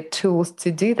of the tools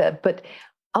to do that. But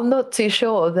I'm not too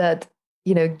sure that,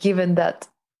 you know, given that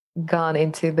gun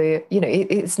into the, you know,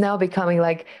 it's now becoming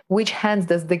like, which hands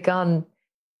does the gun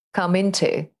come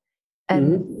into?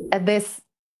 And at this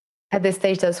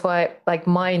stage, that's why, like,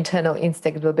 my internal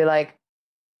instinct will be like,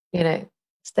 you know,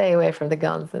 stay away from the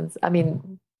guns. And I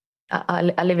mean, I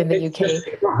live in the UK.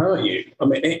 It can't hurt you. I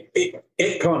mean,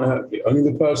 it can't hurt you.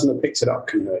 Only the person that picks it up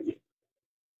can hurt you.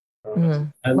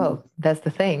 Well, that's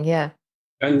the thing, yeah.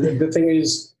 And the thing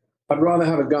is, I'd rather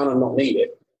have a gun and not need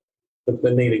it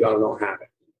than need a gun and not have it.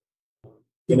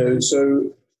 You know,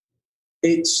 so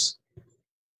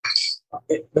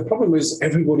the problem is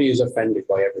everybody is offended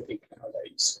by everything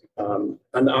nowadays. And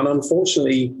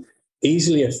unfortunately,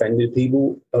 easily offended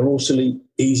people are also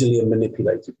easily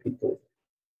manipulated people.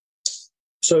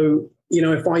 So, you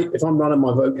know, if I'm running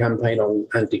my vote campaign on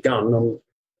anti-gun,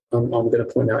 I'm going to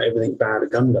point out everything bad a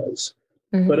gun does.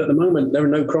 But at the moment, there are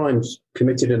no crimes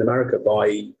committed in America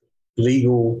by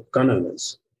legal gun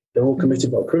owners. They're all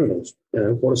committed by criminals. You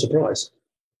know, what a surprise.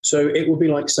 So it would be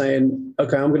like saying,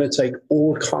 okay, I'm going to take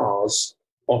all cars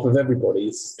off of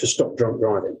everybody to stop drunk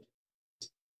driving.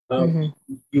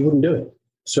 You wouldn't do it.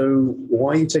 So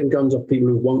why are you taking guns off people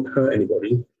who won't hurt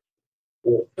anybody,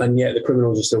 and yet the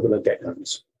criminals are still going to get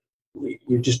guns?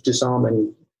 You're just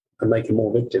disarming and making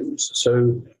more victims.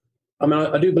 So, I mean,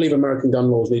 I do believe American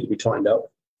gun laws need to be tightened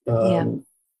up,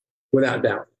 without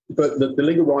doubt. But the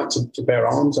legal right to bear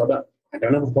arms, I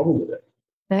don't have a problem with it.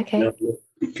 Okay. You know,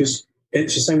 because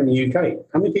it's the same in the UK.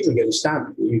 How many people are getting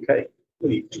stabbed in the UK?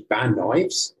 We banned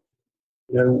knives.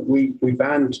 You know, we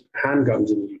banned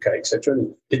handguns in the UK, etc.,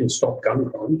 and didn't stop gun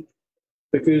crime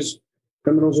because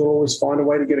criminals will always find a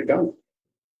way to get a gun.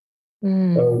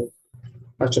 So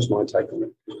that's just my take on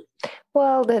it.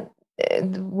 Well,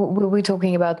 we're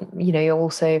talking about, you know,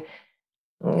 also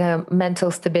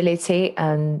mental stability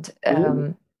and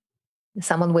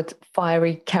someone with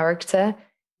fiery character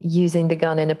using the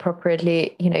gun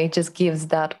inappropriately. You know, it just gives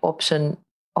that option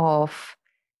of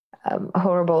a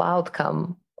horrible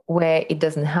outcome where it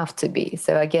doesn't have to be.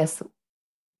 So I guess,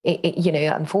 you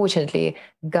know, unfortunately,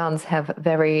 guns have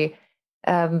very,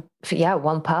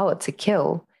 one power to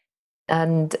kill.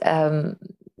 And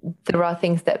there are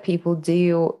things that people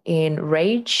do in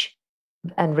rage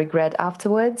and regret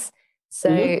afterwards.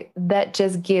 So that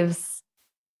just gives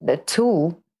the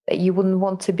tool that you wouldn't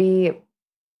want to be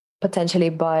potentially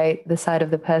by the side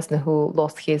of the person who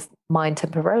lost his mind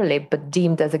temporarily, but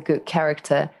deemed as a good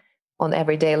character on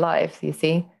everyday life, you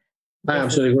see? I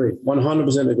absolutely agree.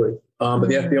 100% agree. But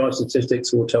the FBI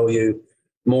statistics will tell you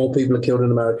more people are killed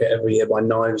in America every year by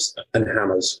knives and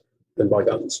hammers than by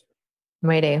guns.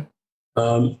 Really?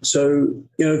 So,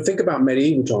 you know, think about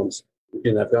medieval times. We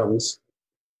didn't have guns.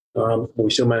 We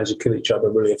still managed to kill each other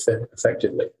really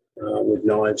effectively with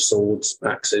knives, swords,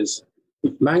 axes.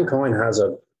 Mankind has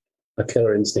a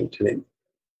killer instinct in him.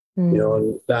 You know,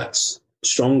 and that's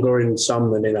stronger in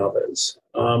some than in others.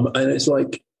 And it's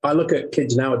like, I look at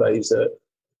kids nowadays that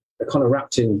are kind of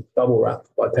wrapped in bubble wrap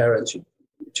by parents. You're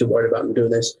too worried about them doing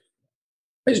this.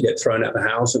 They just get thrown out of the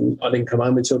house, and I didn't come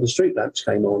home until the street lamps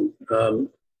came on.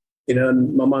 You know,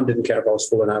 and my mum didn't care if I was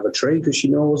falling out of a tree because she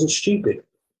knew I wasn't stupid.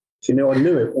 She knew I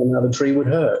knew it, and how the tree would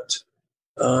hurt.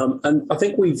 And I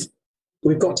think we've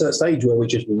got to that stage where we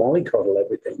just mollycoddle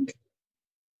everything.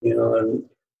 You know, and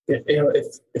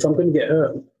if I'm going to get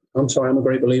hurt, I'm sorry, I'm a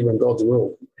great believer in God's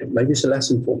will. Maybe it's a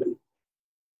lesson for me.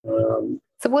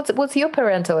 So what's your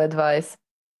parental advice?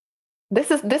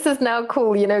 This is now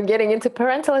cool, getting into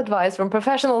parental advice from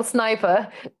professional sniper.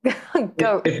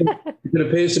 Go. If it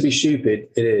appears to be stupid,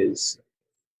 it is.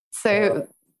 So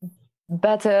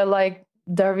better like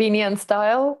Darwinian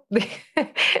style?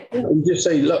 You just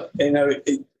say, look,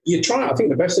 you try. I think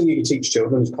the best thing you can teach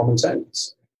children is common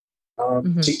sense.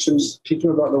 Teach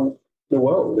them about the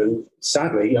world. And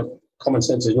sadly, common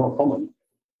sense is not common.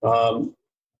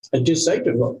 And just say to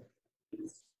them, look,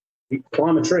 you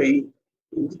climb a tree,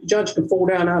 the judge can fall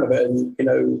down out of it and,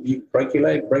 you break your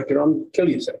leg, break your arm, kill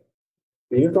yourself.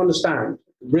 You have to understand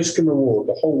risk and reward.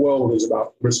 The whole world is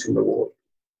about risk and reward.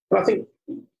 And I think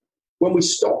when we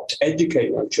stopped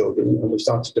educating our children and we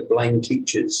started to blame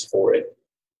teachers for it,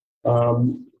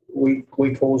 we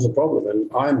caused a problem.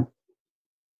 And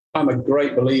I'm a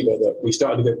great believer that we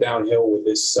started to go downhill with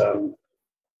this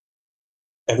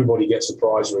everybody gets a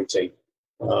prize routine.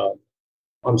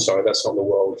 I'm sorry, that's not the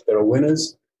world. There are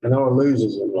winners and there are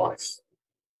losers in life.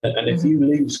 And if you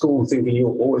leave school thinking you're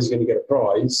always going to get a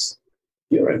prize,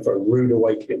 you're in for a rude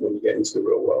awakening when you get into the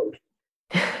real world.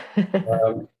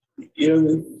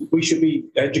 We should be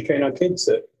educating our kids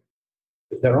that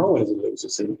there are winners and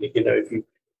losers. And,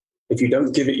 if you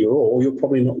don't give it your all, you're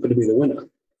probably not going to be the winner.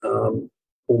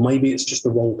 Or maybe it's just the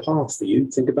wrong path for you.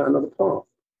 Think about another path.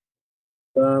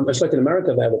 It's like in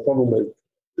America, they have a problem with,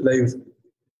 they've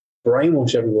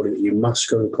brainwashed everybody that you must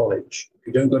go to college. If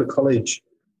you don't go to college,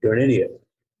 you're an idiot.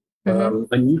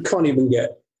 And you can't even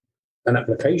get an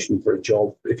application for a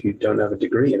job if you don't have a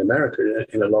degree in America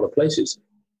in a lot of places.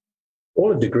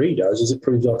 All a degree does is it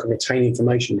proves I can retain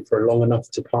information for long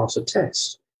enough to pass a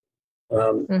test.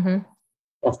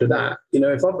 After that,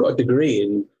 if I've got a degree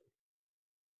in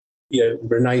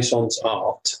Renaissance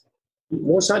art,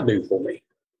 what's that do for me?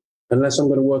 Unless I'm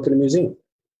going to work in a museum.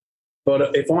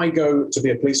 But if I go to be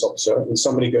a police officer and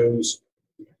somebody goes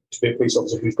to be a police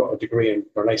officer who's got a degree in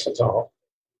Renaissance art,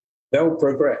 they'll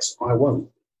progress. I won't.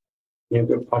 I've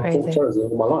fought terrorism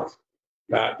all my life.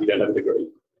 You don't have a degree.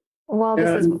 Well,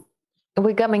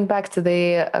 we're coming back to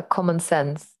the common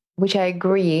sense, which I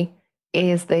agree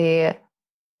is a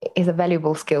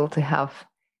valuable skill to have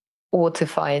or to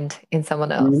find in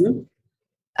someone else.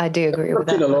 I do agree with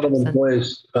that. I think a lot of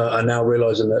employers are now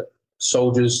realizing that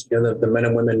soldiers, the men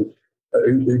and women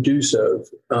who do serve,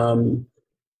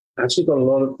 actually got a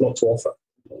lot to offer.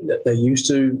 They're used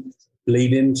to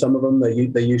leading, some of them.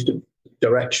 They're used to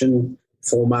direction,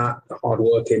 format, hard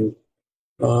working.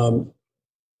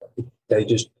 They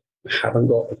just haven't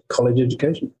got a college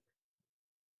education.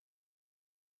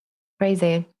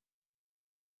 Crazy.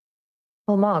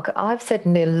 Well, Mark, I've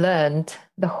certainly learned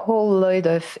the whole load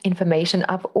of information.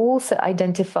 I've also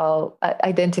identified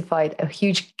a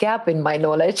huge gap in my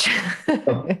knowledge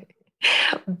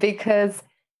because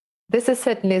this has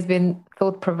certainly been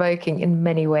thought-provoking in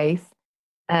many ways.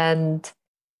 And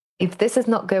if this is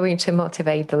not going to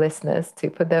motivate the listeners to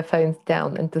put their phones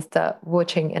down and to start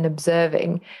watching and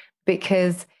observing,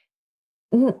 because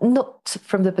not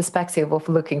from the perspective of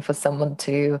looking for someone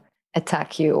to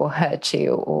attack you or hurt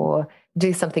you or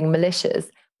do something malicious,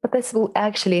 but this will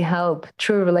actually help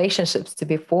true relationships to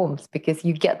be formed because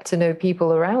you get to know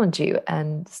people around you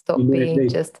and stop being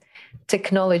just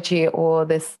technology or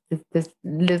this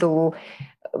little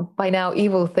by now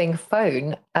evil thing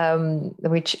phone,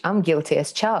 which I'm guilty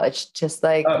as charged. Just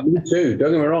like me too.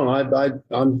 Don't get me wrong.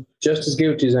 I'm just as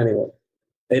guilty as anyone.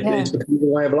 It's become a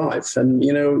way of life, and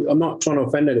I'm not trying to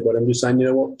offend anybody. I'm just saying,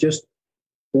 just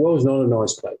the world's not a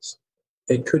nice place.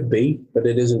 It could be, but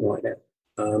it isn't right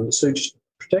now. So just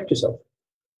protect yourself.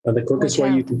 And the quickest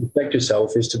way you can protect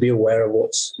yourself is to be aware of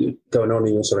what's going on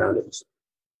in your surroundings.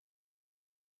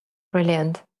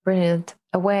 Brilliant.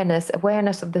 Awareness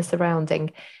of the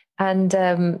surrounding. And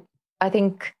I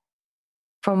think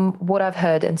from what I've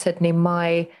heard, and certainly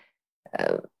my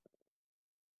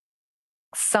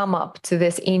sum up to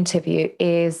this interview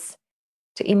is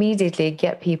to immediately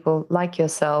get people like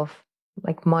yourself,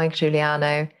 like Mike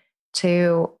Giuliano,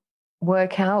 to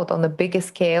work out on the bigger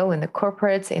scale in the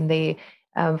corporates, in the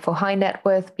for high net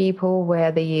worth people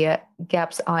where the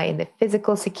gaps are in the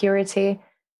physical security,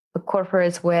 the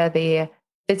corporates where the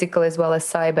physical as well as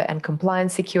cyber and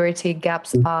compliance security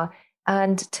gaps are,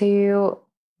 and to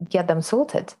get them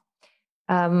sorted.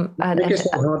 And it's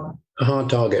a hard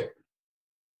target.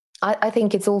 I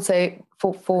think it's also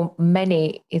for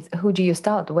many, it's who do you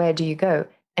start? Where do you go?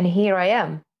 And here I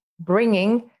am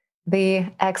bringing the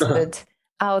expert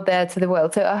out there to the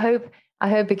world. So I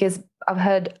hope because I've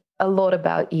heard a lot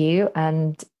about you,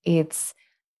 and it's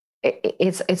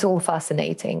it's all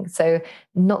fascinating. So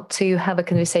not to have a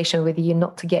conversation with you,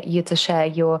 not to get you to share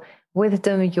your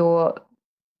wisdom, your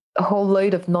whole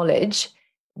load of knowledge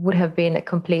would have been a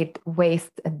complete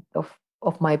waste of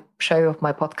my show, of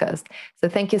my podcast. So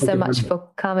thank you so much for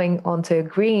coming on to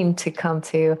agreeing to come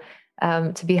to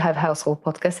Beehive Household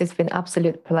Podcast. It's been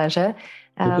absolute pleasure.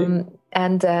 And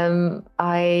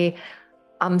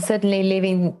I'm certainly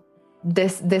leaving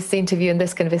this interview and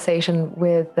this conversation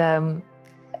with a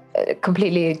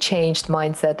completely changed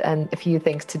mindset and a few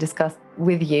things to discuss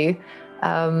with you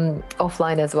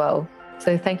offline as well.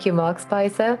 So thank you, Mark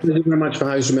Spicer. Thank you very much for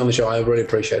hosting me on the show. I really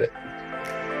appreciate it.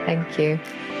 Thank you.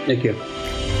 Thank you.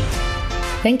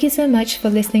 Thank you so much for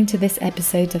listening to this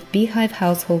episode of Beehive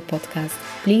Household Podcast.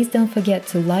 Please don't forget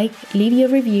to like, leave your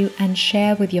review, and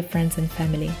share with your friends and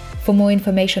family. For more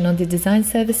information on the design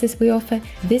services we offer,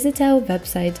 visit our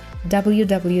website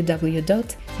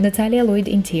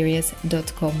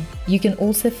www.natalialoydinteriors.com. You can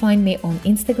also find me on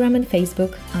Instagram and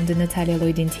Facebook under Natalia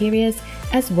Lloyd Interiors,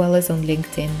 as well as on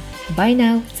LinkedIn. Bye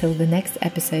now, till the next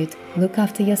episode. Look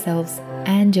after yourselves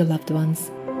and your loved ones.